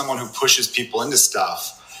be someone who pushes people into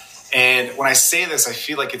stuff. And when I say this, I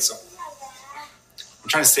feel like I'm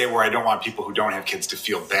trying to say where I don't want people who don't have kids to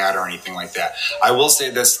feel bad or anything like that. I will say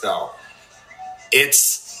this, though.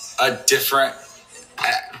 It's a different...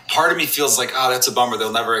 Part of me feels like, oh, that's a bummer.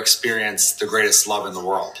 They'll never experience the greatest love in the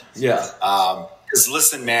world. Yeah. Because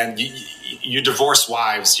listen, man, you divorce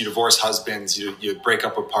wives, you divorce husbands, you break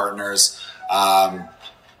up with partners, but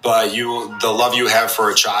the love you have for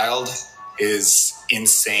a child is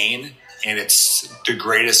insane, and it's the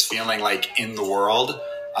greatest feeling like in the world.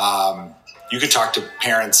 You could talk to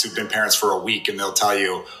parents who've been parents for a week, and they'll tell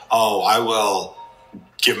you, "Oh, I will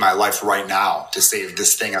give my life right now to save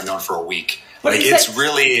this thing I've known for a week." Like, it's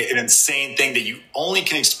really an insane thing that you only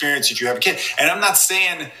can experience if you have a kid. And I'm not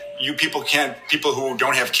saying people who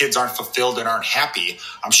don't have kids aren't fulfilled and aren't happy.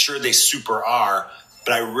 I'm sure they super are.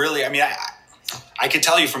 But I can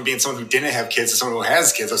tell you from being someone who didn't have kids to someone who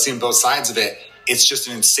has kids, I've seen both sides of it. It's just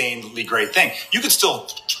an insanely great thing. You could still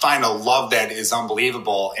find a love that is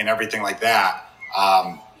unbelievable and everything like that.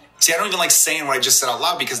 See, I don't even like saying what I just said out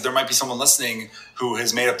loud because there might be someone listening who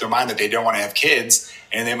has made up their mind that they don't want to have kids,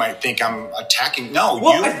 and they might think I'm attacking. No,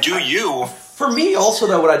 you. For me, also,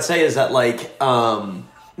 though, what I'd say is that, like,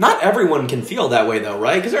 not everyone can feel that way, though,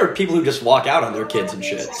 right? Because there are people who just walk out on their kids and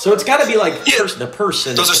shit. So it's got to be, like, the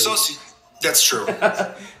person. Those are That's true.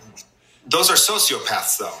 Those are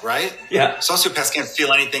sociopaths, though, right? Yeah. Sociopaths can't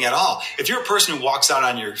feel anything at all. If you're a person who walks out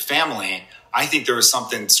on your family, I think there was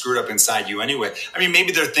something screwed up inside you anyway. I mean,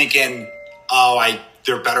 maybe they're thinking,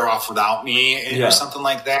 they're better off without me or something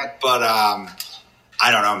like that. But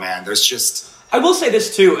I don't know, man. There's just... I will say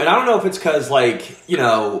this, too, and I don't know if it's because, like, you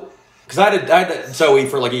know... Because I had Zoe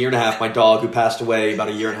for, like, a year and a half, my dog, who passed away about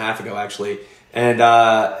a year and a half ago, actually. And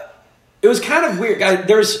it was kind of weird. And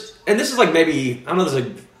this is, like, maybe... I don't know if this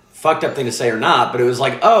is a fucked up thing to say or not, but it was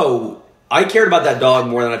like, I cared about that dog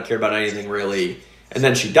more than I've cared about anything, really. And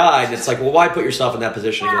then she died, and it's like, well, why put yourself in that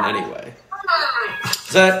position again anyway?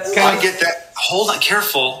 Is that kind of... I get that. Hold on,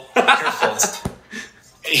 careful.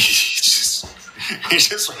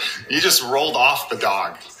 You just rolled off the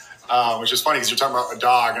dog, which is funny because you're talking about a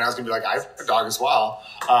dog, and I was going to be like, I have a dog as well.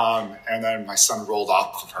 And then my son rolled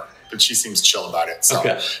off of her, but she seems chill about it. So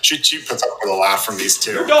she puts up with a lot from these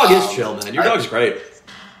two. Your dog is chill, man. Your dog's great.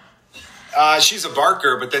 She's a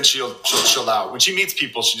barker, but then she'll chill out. When she meets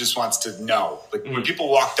people, she just wants to know. Like when people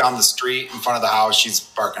walk down the street in front of the house, she's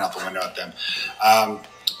barking out the window at them.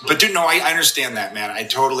 But dude, no, I understand that, man. I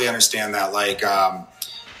totally understand that. Like,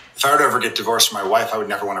 if I were to ever get divorced from my wife, I would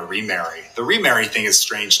never want to remarry. The remarry thing is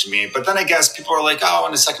strange to me. But then I guess people are like, oh,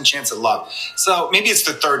 and a second chance at love. So maybe it's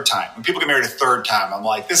the third time. When people get married a third time, I'm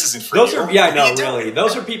like, this isn't for you. Really.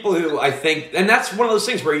 Those are people who I think, and that's one of those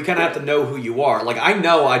things where you kind of have to know who you are. Like, I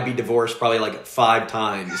know I'd be divorced probably like 5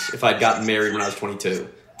 times if I'd gotten married when I was 22,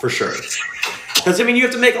 for sure. Because, I mean, you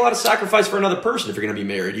have to make a lot of sacrifice for another person if you're going to be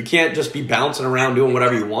married. You can't just be bouncing around doing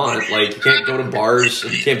whatever you want. Like, you can't go to bars.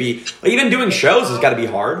 You can't be... Like, even doing shows has got to be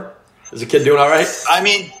hard. Is the kid doing all right? I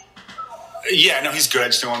mean, yeah, no, he's good. I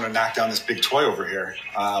just don't want to knock down this big toy over here.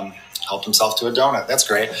 Helped himself to a donut. That's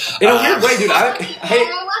great. In a weird way, dude.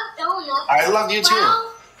 I love you, too.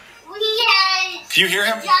 Can you hear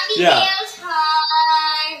him? Yeah.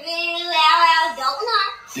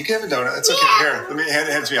 You can have a donut. That's okay. Here, let me hand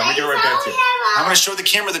it to me. I'm going to give it right back to you. I'm going to show the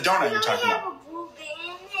camera the donut you're talking about.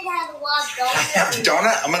 I have a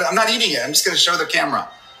donut? I'm not eating it. I'm just going to show the camera.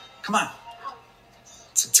 Come on.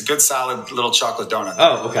 It's a good, solid little chocolate donut.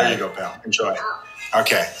 Oh, okay. There you go, pal. Enjoy.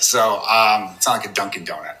 Okay, so it's not like a Dunkin'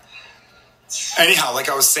 Donut. Anyhow, like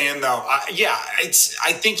I was saying, though,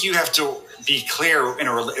 I think you have to be clear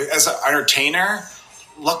as an entertainer.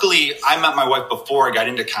 Luckily, I met my wife before I got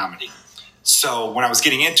into comedy. So when I was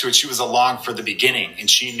getting into it, she was along for the beginning, and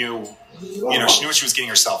she knew what she was getting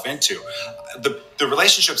herself into. The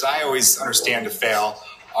relationships I always understand to fail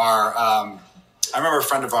are, I remember a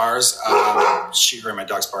friend of ours, she heard my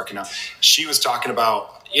dog's barking now. She was talking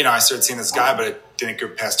about, I started seeing this guy, but it didn't go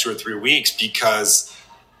past 2 or 3 weeks because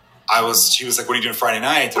she was like, what are you doing Friday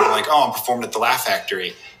night? And I'm like, I'm performing at the Laugh Factory.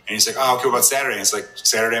 And he's like, oh, okay, what about Saturday? And it's like,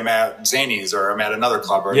 Saturday I'm at Zany's or I'm at another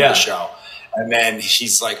club or another show. And then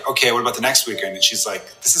he's like, okay, what about the next weekend? And she's like,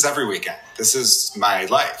 this is every weekend. This is my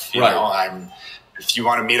life. You know, if you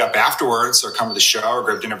want to meet up afterwards or come to the show or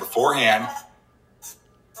grab dinner beforehand,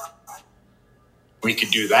 we could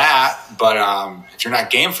do that. But if you're not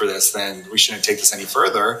game for this, then we shouldn't take this any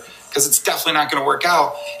further because it's definitely not going to work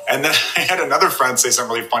out. And then I had another friend say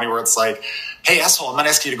something really funny where it's like, hey, asshole, I'm not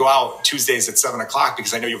asking you to go out Tuesdays at 7 o'clock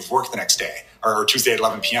because I know you have work the next day. Or Tuesday at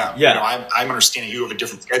 11 p.m. Yeah. I'm understanding you have a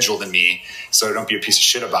different schedule than me, so don't be a piece of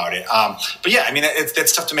shit about it. But yeah, I mean,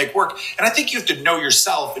 that's tough to make work. And I think you have to know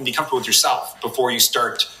yourself and be comfortable with yourself before you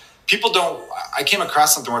start. I came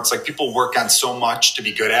across something where it's like people work on so much to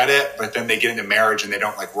be good at it, but then they get into marriage and they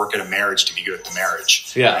don't like work at a marriage to be good at the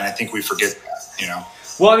marriage. Yeah. And I think we forget that,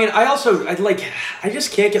 Well, I mean, I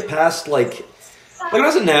just can't get past like when I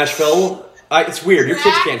was in Nashville, it's weird. Your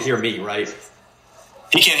kids can't hear me, right?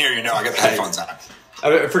 He can't hear you. No, I got the headphones on.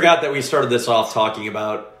 I forgot that we started this off talking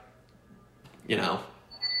about, Go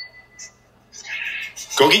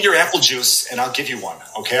get your apple juice, and I'll give you one,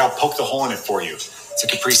 okay? I'll poke the hole in it for you. It's a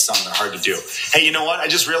Capri Sun. They're hard to do. Hey, you know what? I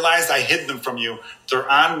just realized I hid them from you. They're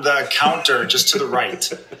on the counter just to the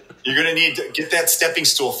right. You're going to need to get that stepping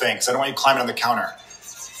stool thing because I don't want you climbing on the counter.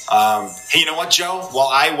 Hey, you know what, Joe? While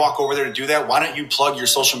I walk over there to do that, why don't you plug your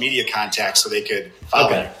social media contacts so they could follow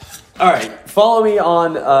you? All right. Follow me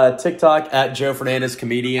on TikTok at Joe Fernandez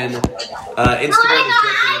Comedian. Instagram is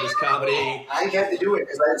Joe Fernandez Comedy. I had to do it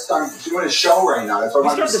because I'm doing a show right now. That's what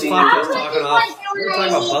I'm started this podcast talking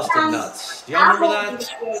about busted nuts. Do y'all remember that? We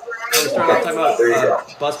started talking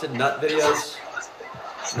about busted nut videos.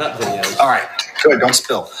 not videos. All right, good. Don't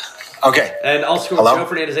spill. Okay. And also Hello? Joe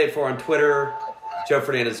Fernandez84 on Twitter, Joe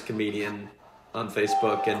Fernandez Comedian on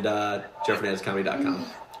Facebook, and JoeFernandezComedy.com.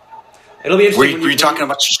 It'll be interesting. Were you talking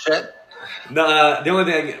about your shit? No, the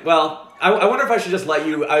only thing. Well, I wonder if I should just let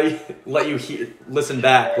you listen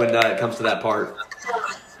back when it comes to that part.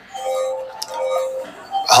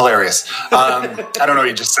 Hilarious. I don't know what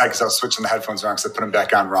you just said because I was switching the headphones around because I put them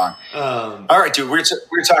back on wrong. All right, dude. We're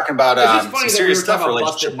talking about some serious stuff. We were talking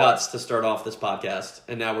about busted nuts to start off this podcast,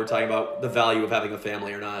 and now we're talking about the value of having a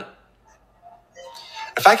family or not.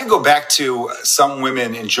 If I could go back to some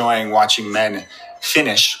women enjoying watching men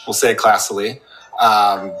finish, we'll say classily,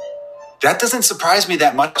 that doesn't surprise me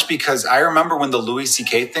that much because I remember when the Louis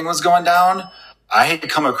C.K. thing was going down, I had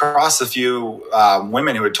come across a few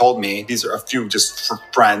women who had told me, these are a few just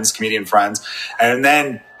friends, comedian friends, and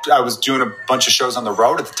then I was doing a bunch of shows on the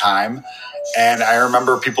road at the time, and I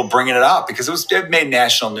remember people bringing it up because it made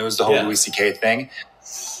national news, the whole Louis C.K. thing,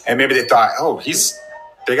 and maybe they thought,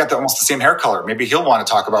 they got almost the same hair color. Maybe he'll want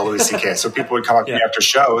to talk about Louis C.K. So people would come up to me after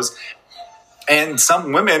shows, and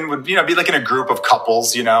some women would, be like in a group of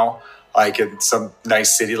couples, like in some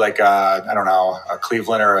nice city, like, I don't know, a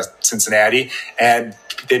Cleveland or a Cincinnati. And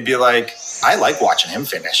they'd be like, I like watching him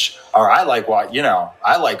finish. Or I like and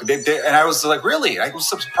I was like, really? I was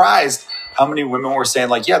so surprised how many women were saying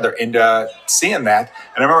like, yeah, they're into seeing that.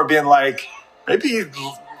 And I remember being like, maybe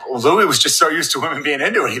Louis was just so used to women being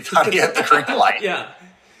into it. He thought he had the green light. Yeah.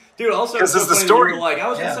 Dude, also, because it's the story. Like, I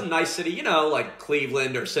was in some nice city, like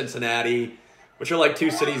Cleveland or Cincinnati, which are like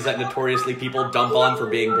two cities that notoriously people dump on for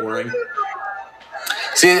being boring.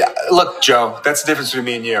 See, look, Joe, that's the difference between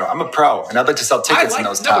me and you. I'm a pro, and I'd like to sell tickets in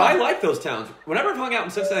those towns. I like those towns. Whenever I've hung out in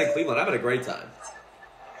Cincinnati and Cleveland, I've had a great time.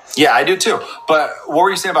 Yeah, I do too. But what were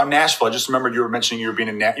you saying about Nashville? I just remembered you were mentioning you were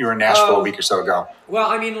in Nashville a week or so ago. Well,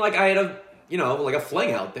 I mean, like I had a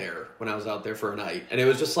fling out there when I was out there for a night, and it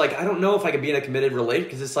was just like I don't know if I could be in a committed relationship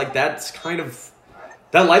because it's like that's kind of.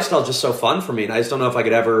 That lifestyle is just so fun for me, and I just don't know if I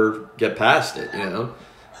could ever get past it, I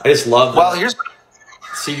just love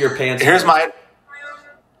see your pants. Here's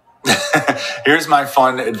my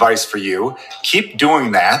fun advice for you. Keep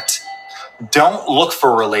doing that. Don't look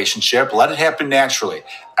for a relationship. Let it happen naturally.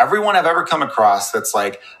 Everyone I've ever come across that's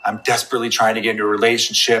like, I'm desperately trying to get into a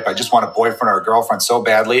relationship. I just want a boyfriend or a girlfriend so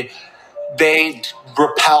badly. They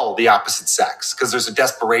repel the opposite sex because there's a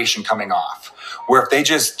desperation coming off. Where if they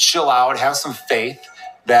just chill out, have some faith,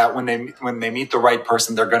 that when they meet the right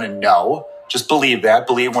person, they're going to know. Just believe that.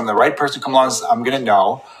 Believe when the right person comes along, I'm going to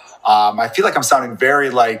know. I feel like I'm sounding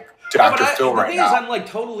very like Dr. Phil right now. The thing is, I'm like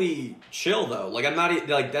totally chill though. Like I'm not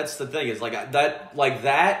like that's the thing is like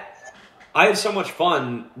that. I had so much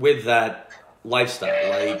fun with that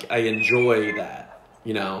lifestyle. Like I enjoy that.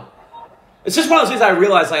 It's just one of those things I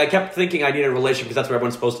realized. Like I kept thinking I needed a relationship because that's what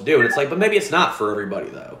everyone's supposed to do, and it's like, but maybe it's not for everybody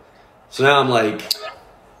though. So now I'm like,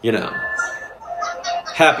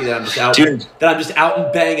 happy that I'm just out. Dude. That I'm just out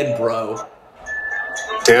and banging, bro.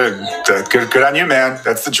 Dude, good on you, man.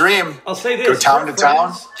 That's the dream. I'll say this: go town to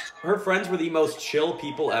town. Her friends were the most chill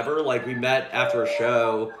people ever. Like we met after a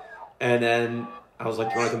show, and then I was like,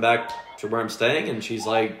 "Do you want to come back to where I'm staying?" And she's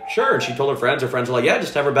like, "Sure." And she told her friends. Her friends were like, "Yeah,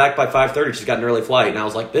 just have her back by 5:30. She's got an early flight." And I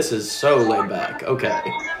was like, "This is so laid back." Okay,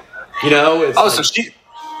 It's so she.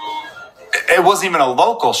 It wasn't even a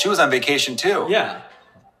local. She was on vacation too. Yeah.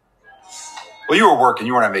 Well, you were working.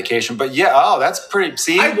 You weren't on vacation, but yeah. Oh, that's pretty.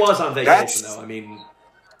 See, I was on vacation though. I mean,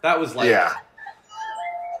 that was like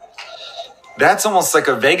That's almost like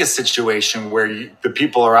a Vegas situation where the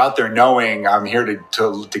people are out there knowing I'm here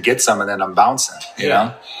to get some, and then I'm bouncing. You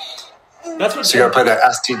know. That's what. So you got to play that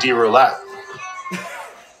STD roulette.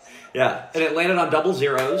 Yeah, and it landed on double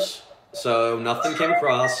zeros, so nothing came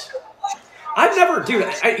across. I've never, dude.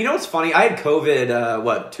 You know what's funny? I had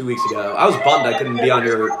COVID. 2 weeks ago? I was bummed I couldn't be on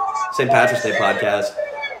your St. Patrick's Day podcast,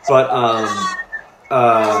 but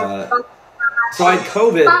so I had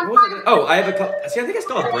COVID. What was I gonna, oh, I have a couple. See, I think I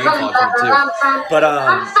still have brain fog from it too. But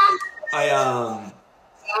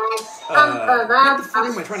what the fuck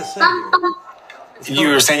am I trying to say here? You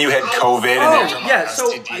were saying you had COVID. And yeah.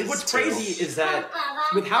 So what's crazy is that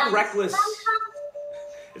with how reckless.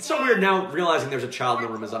 It's so weird now realizing there's a child in the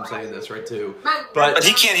room as I'm saying this, right, too. But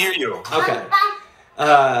he can't hear you. Okay.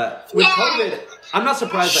 With COVID, I'm not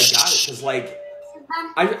surprised I got it because, like,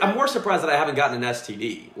 I'm more surprised that I haven't gotten an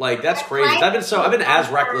STD. Like, that's crazy. I've been as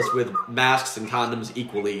reckless with masks and condoms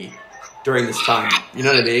equally during this time. You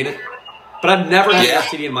know what I mean? But I've never had an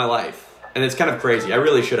STD in my life, and it's kind of crazy. I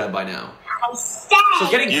really should have by now. So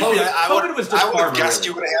getting COVID was just I would have guessed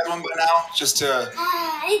you would have had one by now. Just to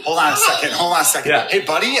hold on a second. Yeah. Hey,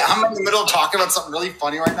 buddy, I'm in the middle of talking about something really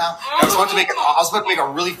funny right now. I was about to make a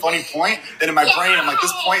really funny point. Then in my brain, I'm like,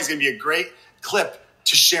 this point is going to be a great clip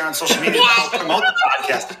to share on social media to help promote the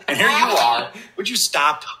podcast. And here you are. Would you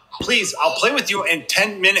stop? Please, I'll play with you in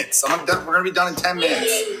 10 minutes. We're going to be done in 10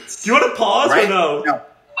 minutes. Do you want to pause or no? No.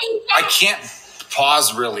 I can't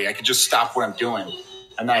pause, really. I could just stop what I'm doing.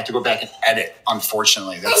 And then I have to go back and edit,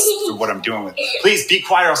 unfortunately. That's what I'm doing with it. Please, be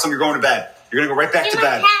quiet, or else you're going to bed. You're going to go right back to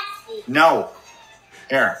bed. No.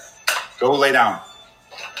 Here. Go lay down.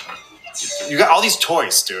 You got all these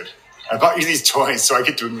toys, dude. I bought you these toys so I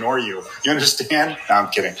get to ignore you. You understand? No,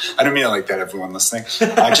 I'm kidding. I don't mean it like that, everyone listening.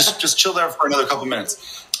 Just chill there for another couple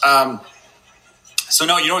minutes. So,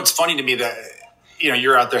 no, it's funny to me that,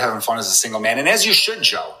 you're out there having fun as a single man. And as you should,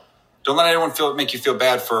 Joe. Don't let anyone make you feel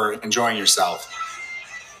bad for enjoying yourself.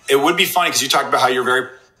 It would be funny because you talked about how you're very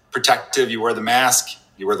protective. You wear the mask.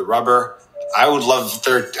 You wear the rubber. I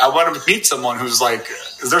want to meet someone who's like,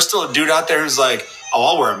 is there still a dude out there who's like, oh,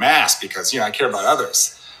 I'll wear a mask because, I care about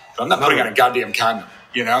others. But I'm not putting on a goddamn condom,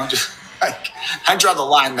 Just I draw the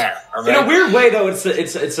line there. All right? In a weird way, though, it's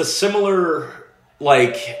a similar,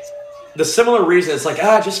 the similar reason. It's like,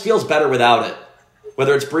 it just feels better without it.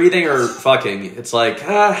 Whether it's breathing or fucking, it's like,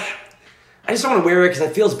 I just don't want to wear it because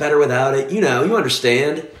it feels better without it. You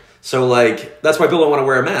understand. So, that's why people don't want to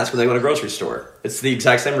wear a mask when they go to a grocery store. It's the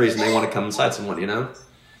exact same reason they want to come inside someone, Yeah,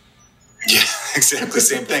 exactly.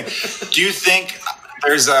 Same thing. Do you think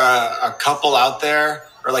there's a couple out there,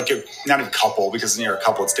 or not a couple, because when you're a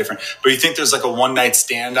couple, it's different. But you think there's a one-night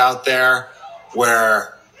stand out there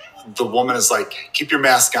where the woman is like, keep your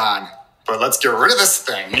mask on, but let's get rid of this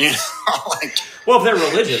thing, Well, if they're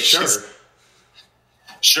religious, sure.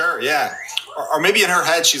 Sure, yeah. Or maybe in her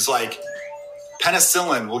head, she's like,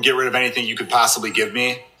 penicillin will get rid of anything you could possibly give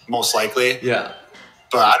me, most likely. Yeah.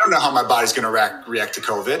 But I don't know how my body's going to react to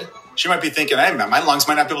COVID. She might be thinking, hey, man, my lungs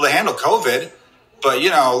might not be able to handle COVID. But,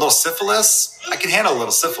 a little syphilis, I can handle a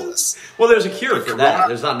little syphilis. Well, there's a cure for that.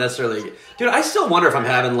 There's not necessarily... Dude, I still wonder if I'm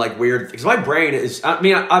having, weird... Because my brain is... I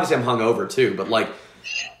mean, obviously I'm hungover, too, but,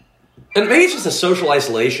 and maybe it's just a social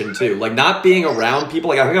isolation, too. Not being around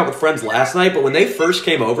people. I hung out with friends last night, but when they first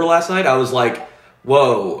came over last night, I was like,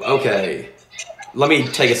 whoa, okay. Let me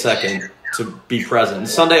take a second to be present.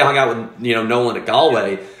 Sunday, I hung out with, Nolan at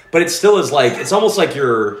Galway, but it still is it's almost like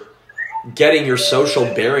you're getting your social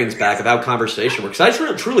bearings back of how conversation works. I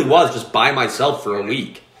truly was just by myself for a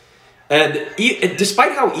week. And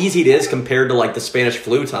despite how easy it is compared to, the Spanish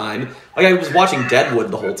flu time, I was watching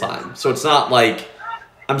Deadwood the whole time. So it's not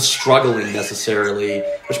I'm struggling necessarily.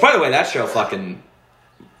 Which, by the way, that show fucking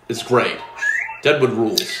is great. Deadwood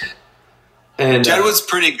rules. And Deadwood's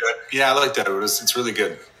pretty good. Yeah, I like Deadwood. It's really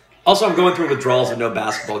good. Also, I'm going through withdrawals with no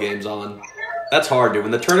basketball games on. That's hard, dude.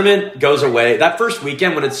 When the tournament goes away, that first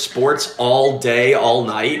weekend when it's sports all day, all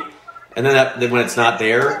night, and then when it's not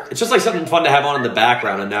there, it's just something fun to have on in the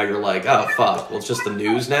background, and now you're like, oh, fuck. Well, it's just the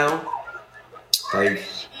news now?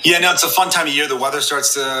 Yeah, no, it's a fun time of year. The weather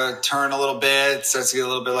starts to turn a little bit. It starts to get a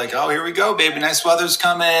little bit oh, here we go, baby. Nice weather's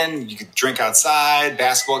coming. You can drink outside.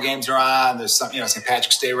 Basketball games are on. There's some, St.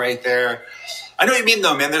 Patrick's Day right there. I know what you mean,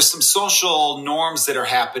 though, man. There's some social norms that are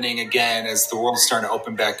happening again as the world's starting to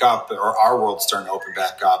open back up, or our world's starting to open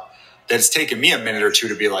back up. That's taken me a minute or two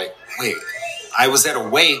to be like, wait, I was at a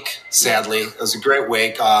wake, sadly. It was a great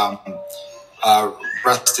wake.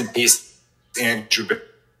 Rest in peace, Andrew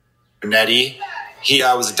Benetti. He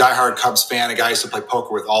was a diehard Cubs fan, a guy I used to play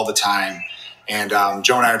poker with all the time. And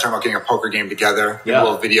Joe and I are talking about getting a poker game together. Yeah.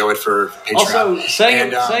 We'll video it for Patreon. Also,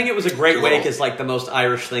 saying it was a great wake is the most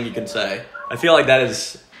Irish thing you can say. I feel like that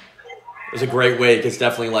is a great wake. It's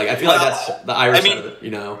definitely I feel like that's the Irish side of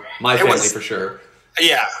it, my family for sure.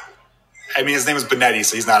 Yeah. I mean, his name was Benetti,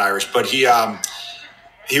 so he's not Irish, but he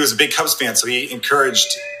was a big Cubs fan, so he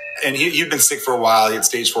encouraged, and he'd been sick for a while. He had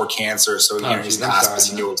stage 4 cancer, so he's in the hospice.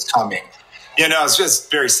 He knew it was coming. It's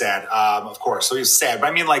just very sad, of course. So he was sad, but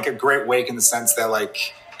I mean, a great wake in the sense that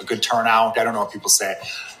a good turnout. I don't know what people say,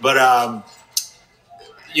 but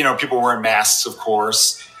people wearing masks, of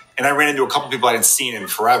course. And I ran into a couple people I hadn't seen in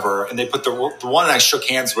forever, and they put the one that I shook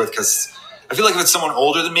hands with, because I feel like if it's someone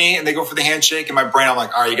older than me and they go for the handshake, in my brain I'm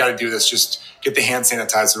like, all right, you got to do this. Just get the hand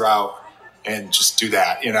sanitizer out and just do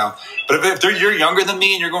that, But if you're younger than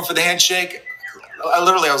me and you're going for the handshake, I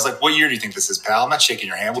was like, what year do you think this is, pal? I'm not shaking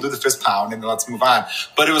your hand. We'll do the fist pound and then let's move on.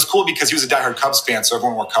 But it was cool because he was a diehard Cubs fan, so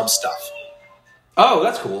everyone wore Cubs stuff. Oh,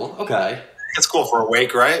 that's cool. Okay. It's cool for a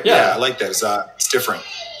wake, right? Yeah, I like that. It's different.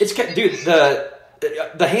 Dude,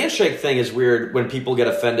 the handshake thing is weird when people get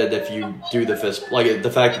offended if you do the fist, like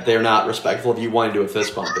the fact that they're not respectful if you want to do a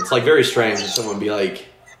fist bump. It's like very strange if someone would be like,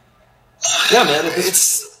 yeah, man,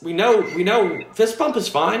 we know fist bump is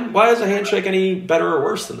fine. Why is a handshake any better or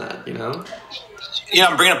worse than that, you know? Yeah,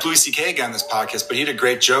 I'm bringing up Louis C.K. again on this podcast, but he had a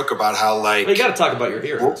great joke about how, like... Well, you got to talk about your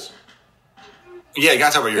heroes. Yeah, you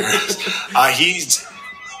got to talk about your heroes.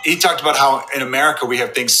 He talked about how in America we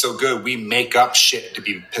have things so good, we make up shit to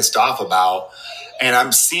be pissed off about. And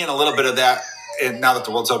I'm seeing a little bit of that now that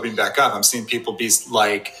the world's opening back up. I'm seeing people be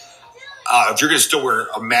like, if you're going to still wear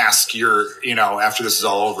a mask, after this is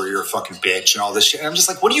all over, you're a fucking bitch and all this shit. And I'm just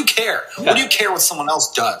like, what do you care? Yeah. What do you care what someone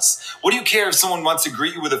else does? What do you care if someone wants to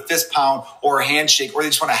greet you with a fist pound or a handshake or they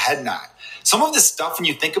just want a head nod? Some of this stuff, when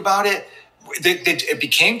you think about it, it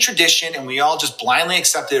became tradition and we all just blindly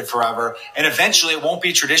accepted it forever. And eventually it won't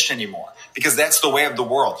be tradition anymore because that's the way of the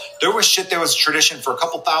world. There was shit that was tradition for a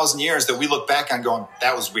couple thousand years that we look back on going,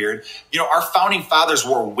 that was weird. Our founding fathers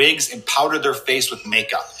wore wigs and powdered their face with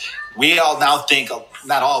makeup. We all now think,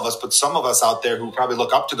 not all of us, but some of us out there who probably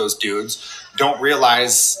look up to those dudes don't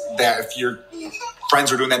realize that if your friends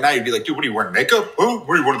were doing that now, you'd be like, dude, what are you wearing, makeup? Oh,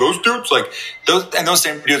 what are you, one of those dudes? Like those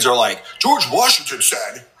same dudes are like, George Washington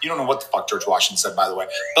said. You don't know what the fuck George Washington said, by the way.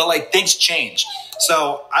 But like things change.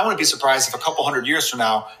 So I wouldn't be surprised if a couple hundred years from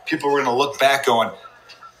now, people were going to look back going,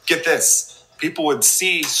 get this. People would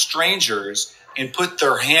see strangers and put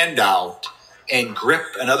their hand out and grip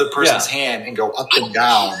another person's hand and go up and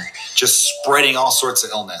down, just spreading all sorts of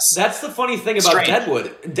illness. That's the funny thing about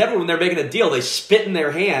Deadwood. Deadwood, when they're making a deal, they spit in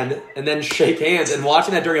their hand and then shake hands. And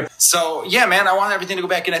watching that during So, yeah, man, I want everything to go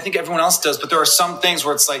back in. I think everyone else does. But there are some things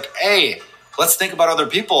where it's like, hey, let's think about other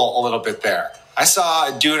people a little bit there. I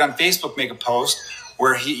saw a dude on Facebook make a post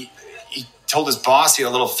where he told his boss he had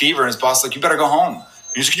a little fever. And his boss was like, you better go home. And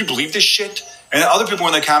he's like, can you believe this shit? And other people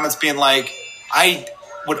were in the comments being like, I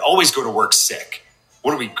would always go to work sick.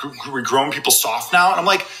 What are we growing people soft now? And I'm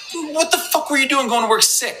like, what the fuck were you doing going to work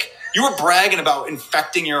sick? You were bragging about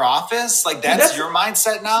infecting your office? Like that's your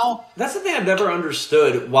mindset now? That's the thing I've never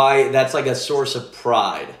understood, why that's like a source of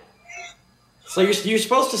pride. So you're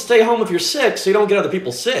supposed to stay home if you're sick so you don't get other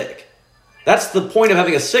people sick. That's the point of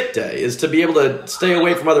having a sick day, is to be able to stay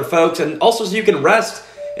away from other folks and also so you can rest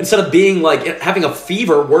instead of being like having a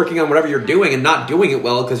fever working on whatever you're doing and not doing it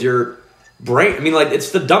well because you're brain. I mean, like,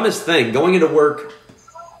 it's the dumbest thing. Going into work.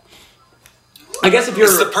 I guess if you're.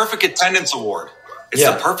 It's the perfect attendance award. It's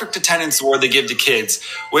the perfect attendance award they give to kids,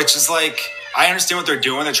 which is like, I understand what they're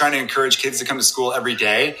doing. They're trying to encourage kids to come to school every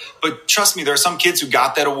day. But trust me, there are some kids who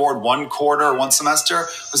got that award one quarter or one semester.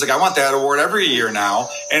 It was like, I want that award every year now.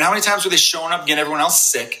 And how many times were they showing up and getting everyone else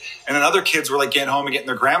sick? And then other kids were like getting home and getting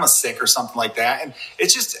their grandma sick or something like that. And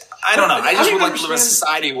it's just, I don't know. I just would like to live in a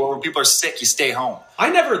society where when people are sick, you stay home.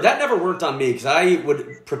 That never worked on me because I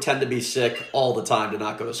would pretend to be sick all the time to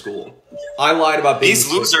not go to school. I lied about being sick.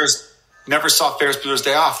 These losers never saw Ferris Bueller's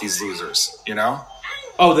Day Off, these losers, you know?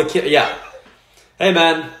 Oh, the kid, yeah. Hey,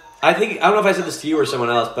 man, I don't know if I said this to you or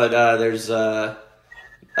someone else, but I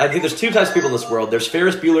think there's two types of people in this world. There's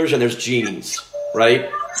Ferris Buellers and there's genies, right?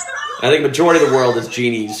 I think the majority of the world is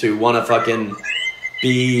genies who want to fucking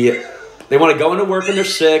they want to go into work when they're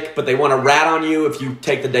sick, but they want to rat on you if you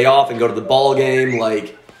take the day off and go to the ball game.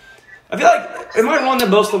 Like, I feel like, am I wrong that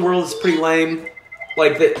most of the world is pretty lame?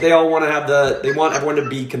 Like, they all want to they want everyone to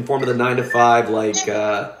be conform to the 9 to 5, like,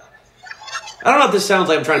 I don't know if this sounds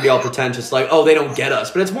like I'm trying to be all pretentious, like, oh, they don't get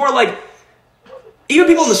us. But it's more like, even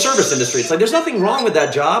people in the service industry, it's like, there's nothing wrong with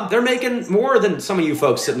that job. They're making more than some of you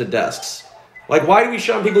folks sitting at desks. Like, why do we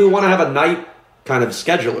shun people who want to have a night kind of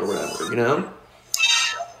schedule or whatever, you know?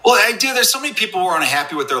 Well, I do. There's so many people who are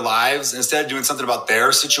unhappy with their lives. Instead of doing something about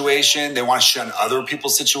their situation, they want to shun other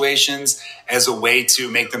people's situations as a way to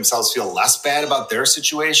make themselves feel less bad about their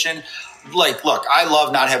situation. Like, look, I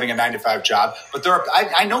love not having a 9 to 5 job, but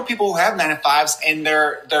I know people who have 9 to 5s and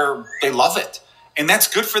they love it. And that's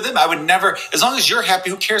good for them. I would never, as long as you're happy,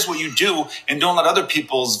 who cares what you do, and don't let other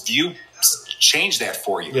people's view change that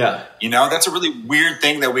for you. Yeah. You know, that's a really weird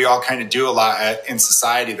thing that we all kind of do a lot in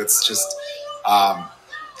society. That's just,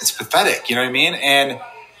 it's pathetic. You know what I mean? And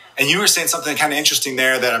you were saying something kind of interesting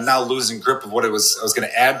there that I'm now losing grip of what I was going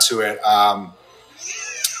to add to it.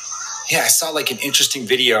 Yeah, I saw like an interesting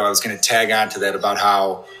video I was going to tag on to that about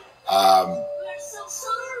how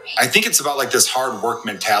I think it's about like this hard work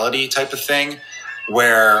mentality type of thing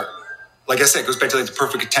where, like I said, it goes back to like the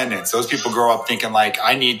perfect attendance. Those people grow up thinking like,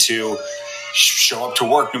 I need to show up to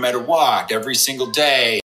work no matter what, every single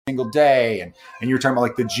day. And you were talking about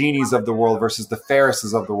like the genies of the world versus the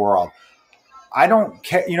Ferrises of the world. I don't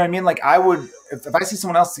care. You know what I mean? Like I would, if I see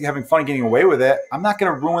someone else having fun getting away with it, I'm not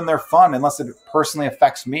going to ruin their fun unless it personally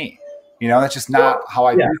affects me. You know, that's just not how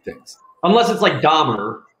I do things. Unless it's like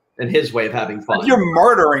Dahmer and his way of having fun. If you're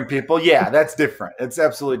murdering people, yeah, that's different. It's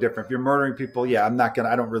absolutely different. If you're murdering people, yeah, I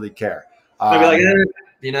don't really care. I'd be like,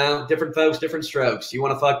 you know, different folks, different strokes. You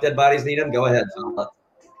want to fuck dead bodies, need them? Go ahead, fella.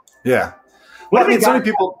 Yeah. Well, I mean, so many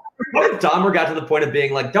people. What if Dahmer got to the point of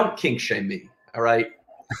being like, don't kink shame me, all right?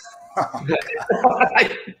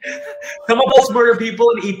 Some of us murder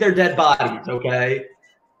people and eat their dead bodies, okay?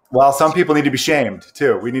 Well, some people need to be shamed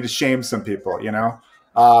too. We need to shame some people, you know.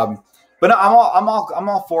 But no, I'm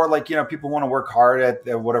all for, like, you know, people want to work hard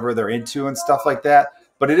at whatever they're into and stuff like that.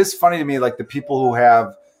 But it is funny to me, like the people who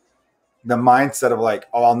have the mindset of like,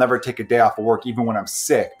 oh, I'll never take a day off of work even when I'm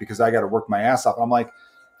sick because I got to work my ass off. And I'm like,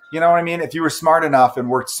 you know what I mean? If you were smart enough and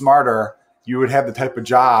worked smarter, you would have the type of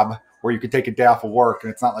job where you could take a day off of work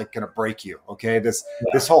and it's not like going to break you. Okay. This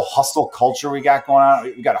whole hustle culture we got going on,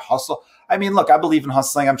 we got to hustle. I mean, look, I believe in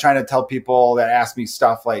hustling. I'm trying to tell people that ask me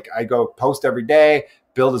stuff like I go post every day,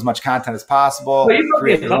 build as much content as possible,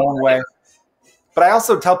 create your own way. But I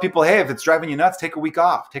also tell people, hey, if it's driving you nuts, take a week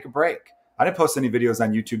off, take a break. I didn't post any videos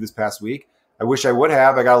on YouTube this past week. I wish I would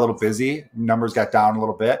have. I got a little busy. Numbers got down a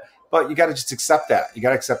little bit. But you got to just accept that. You got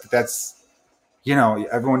to accept that that's, you know,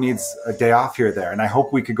 everyone needs a day off here or there. And I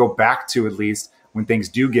hope we could go back to at least when things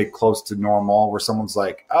do get close to normal where someone's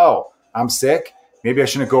like, oh, I'm sick. Maybe I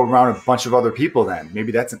shouldn't go around with a bunch of other people then.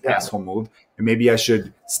 Maybe that's an asshole move. And maybe I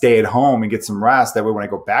should stay at home and get some rest. That way when I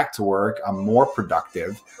go back to work, I'm more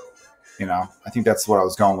productive. You know, I think that's what I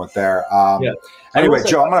was going with there. Anyway,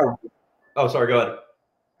 Joe, I'm going to. Oh, sorry. Go ahead.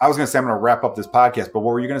 I was going to say I'm going to wrap up this podcast, but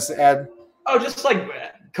what were you going to add? Oh, just like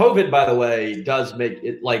COVID, by the way, does make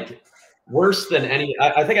it like worse than any.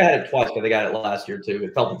 I think I had it twice. I think I had it last year too.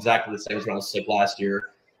 It felt exactly the same as when I was sick last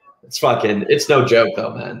year. It's no joke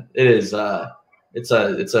though, man. It is. You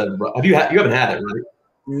haven't had it, right?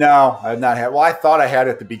 No, I've not had. Well, I thought I had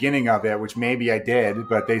it at the beginning of it, which maybe I did,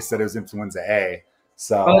 but they said it was influenza A.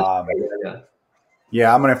 So,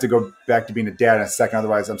 yeah, I'm going to have to go back to being a dad in a second.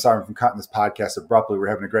 Otherwise, I'm sorry if I'm cutting this podcast abruptly. We're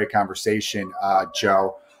having a great conversation,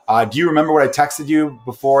 Joe. Do you remember what I texted you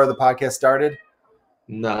before the podcast started?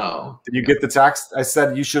 No. Did you get the text? I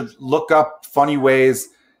said you should look up funny ways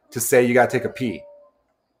to say you got to take a pee.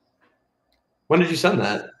 When did you send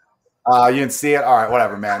that? You didn't see it? All right,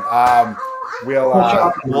 whatever, man.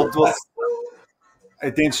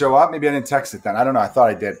 It didn't show up. Maybe I didn't text it then. I don't know. I thought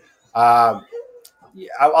I did.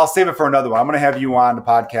 I'll save it for another one. I'm going to have you on the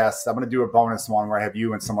podcast. I'm going to do a bonus one where I have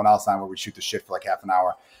you and someone else on where we shoot the shit for like half an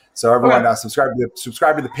hour. So everyone, subscribe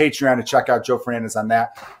to the Patreon to check out Joe Fernandez on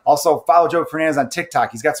that. Also, follow Joe Fernandez on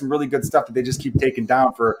TikTok. He's got some really good stuff that they just keep taking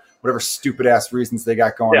down for whatever stupid ass reasons they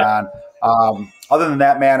got going on. Other than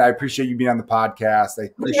that, man, I appreciate you being on the podcast. I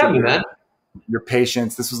appreciate your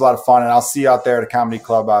patience. This was a lot of fun, and I'll see you out there at a comedy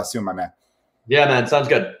club soon, my man. Yeah, man. Sounds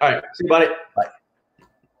good. All right. See you, buddy. Bye.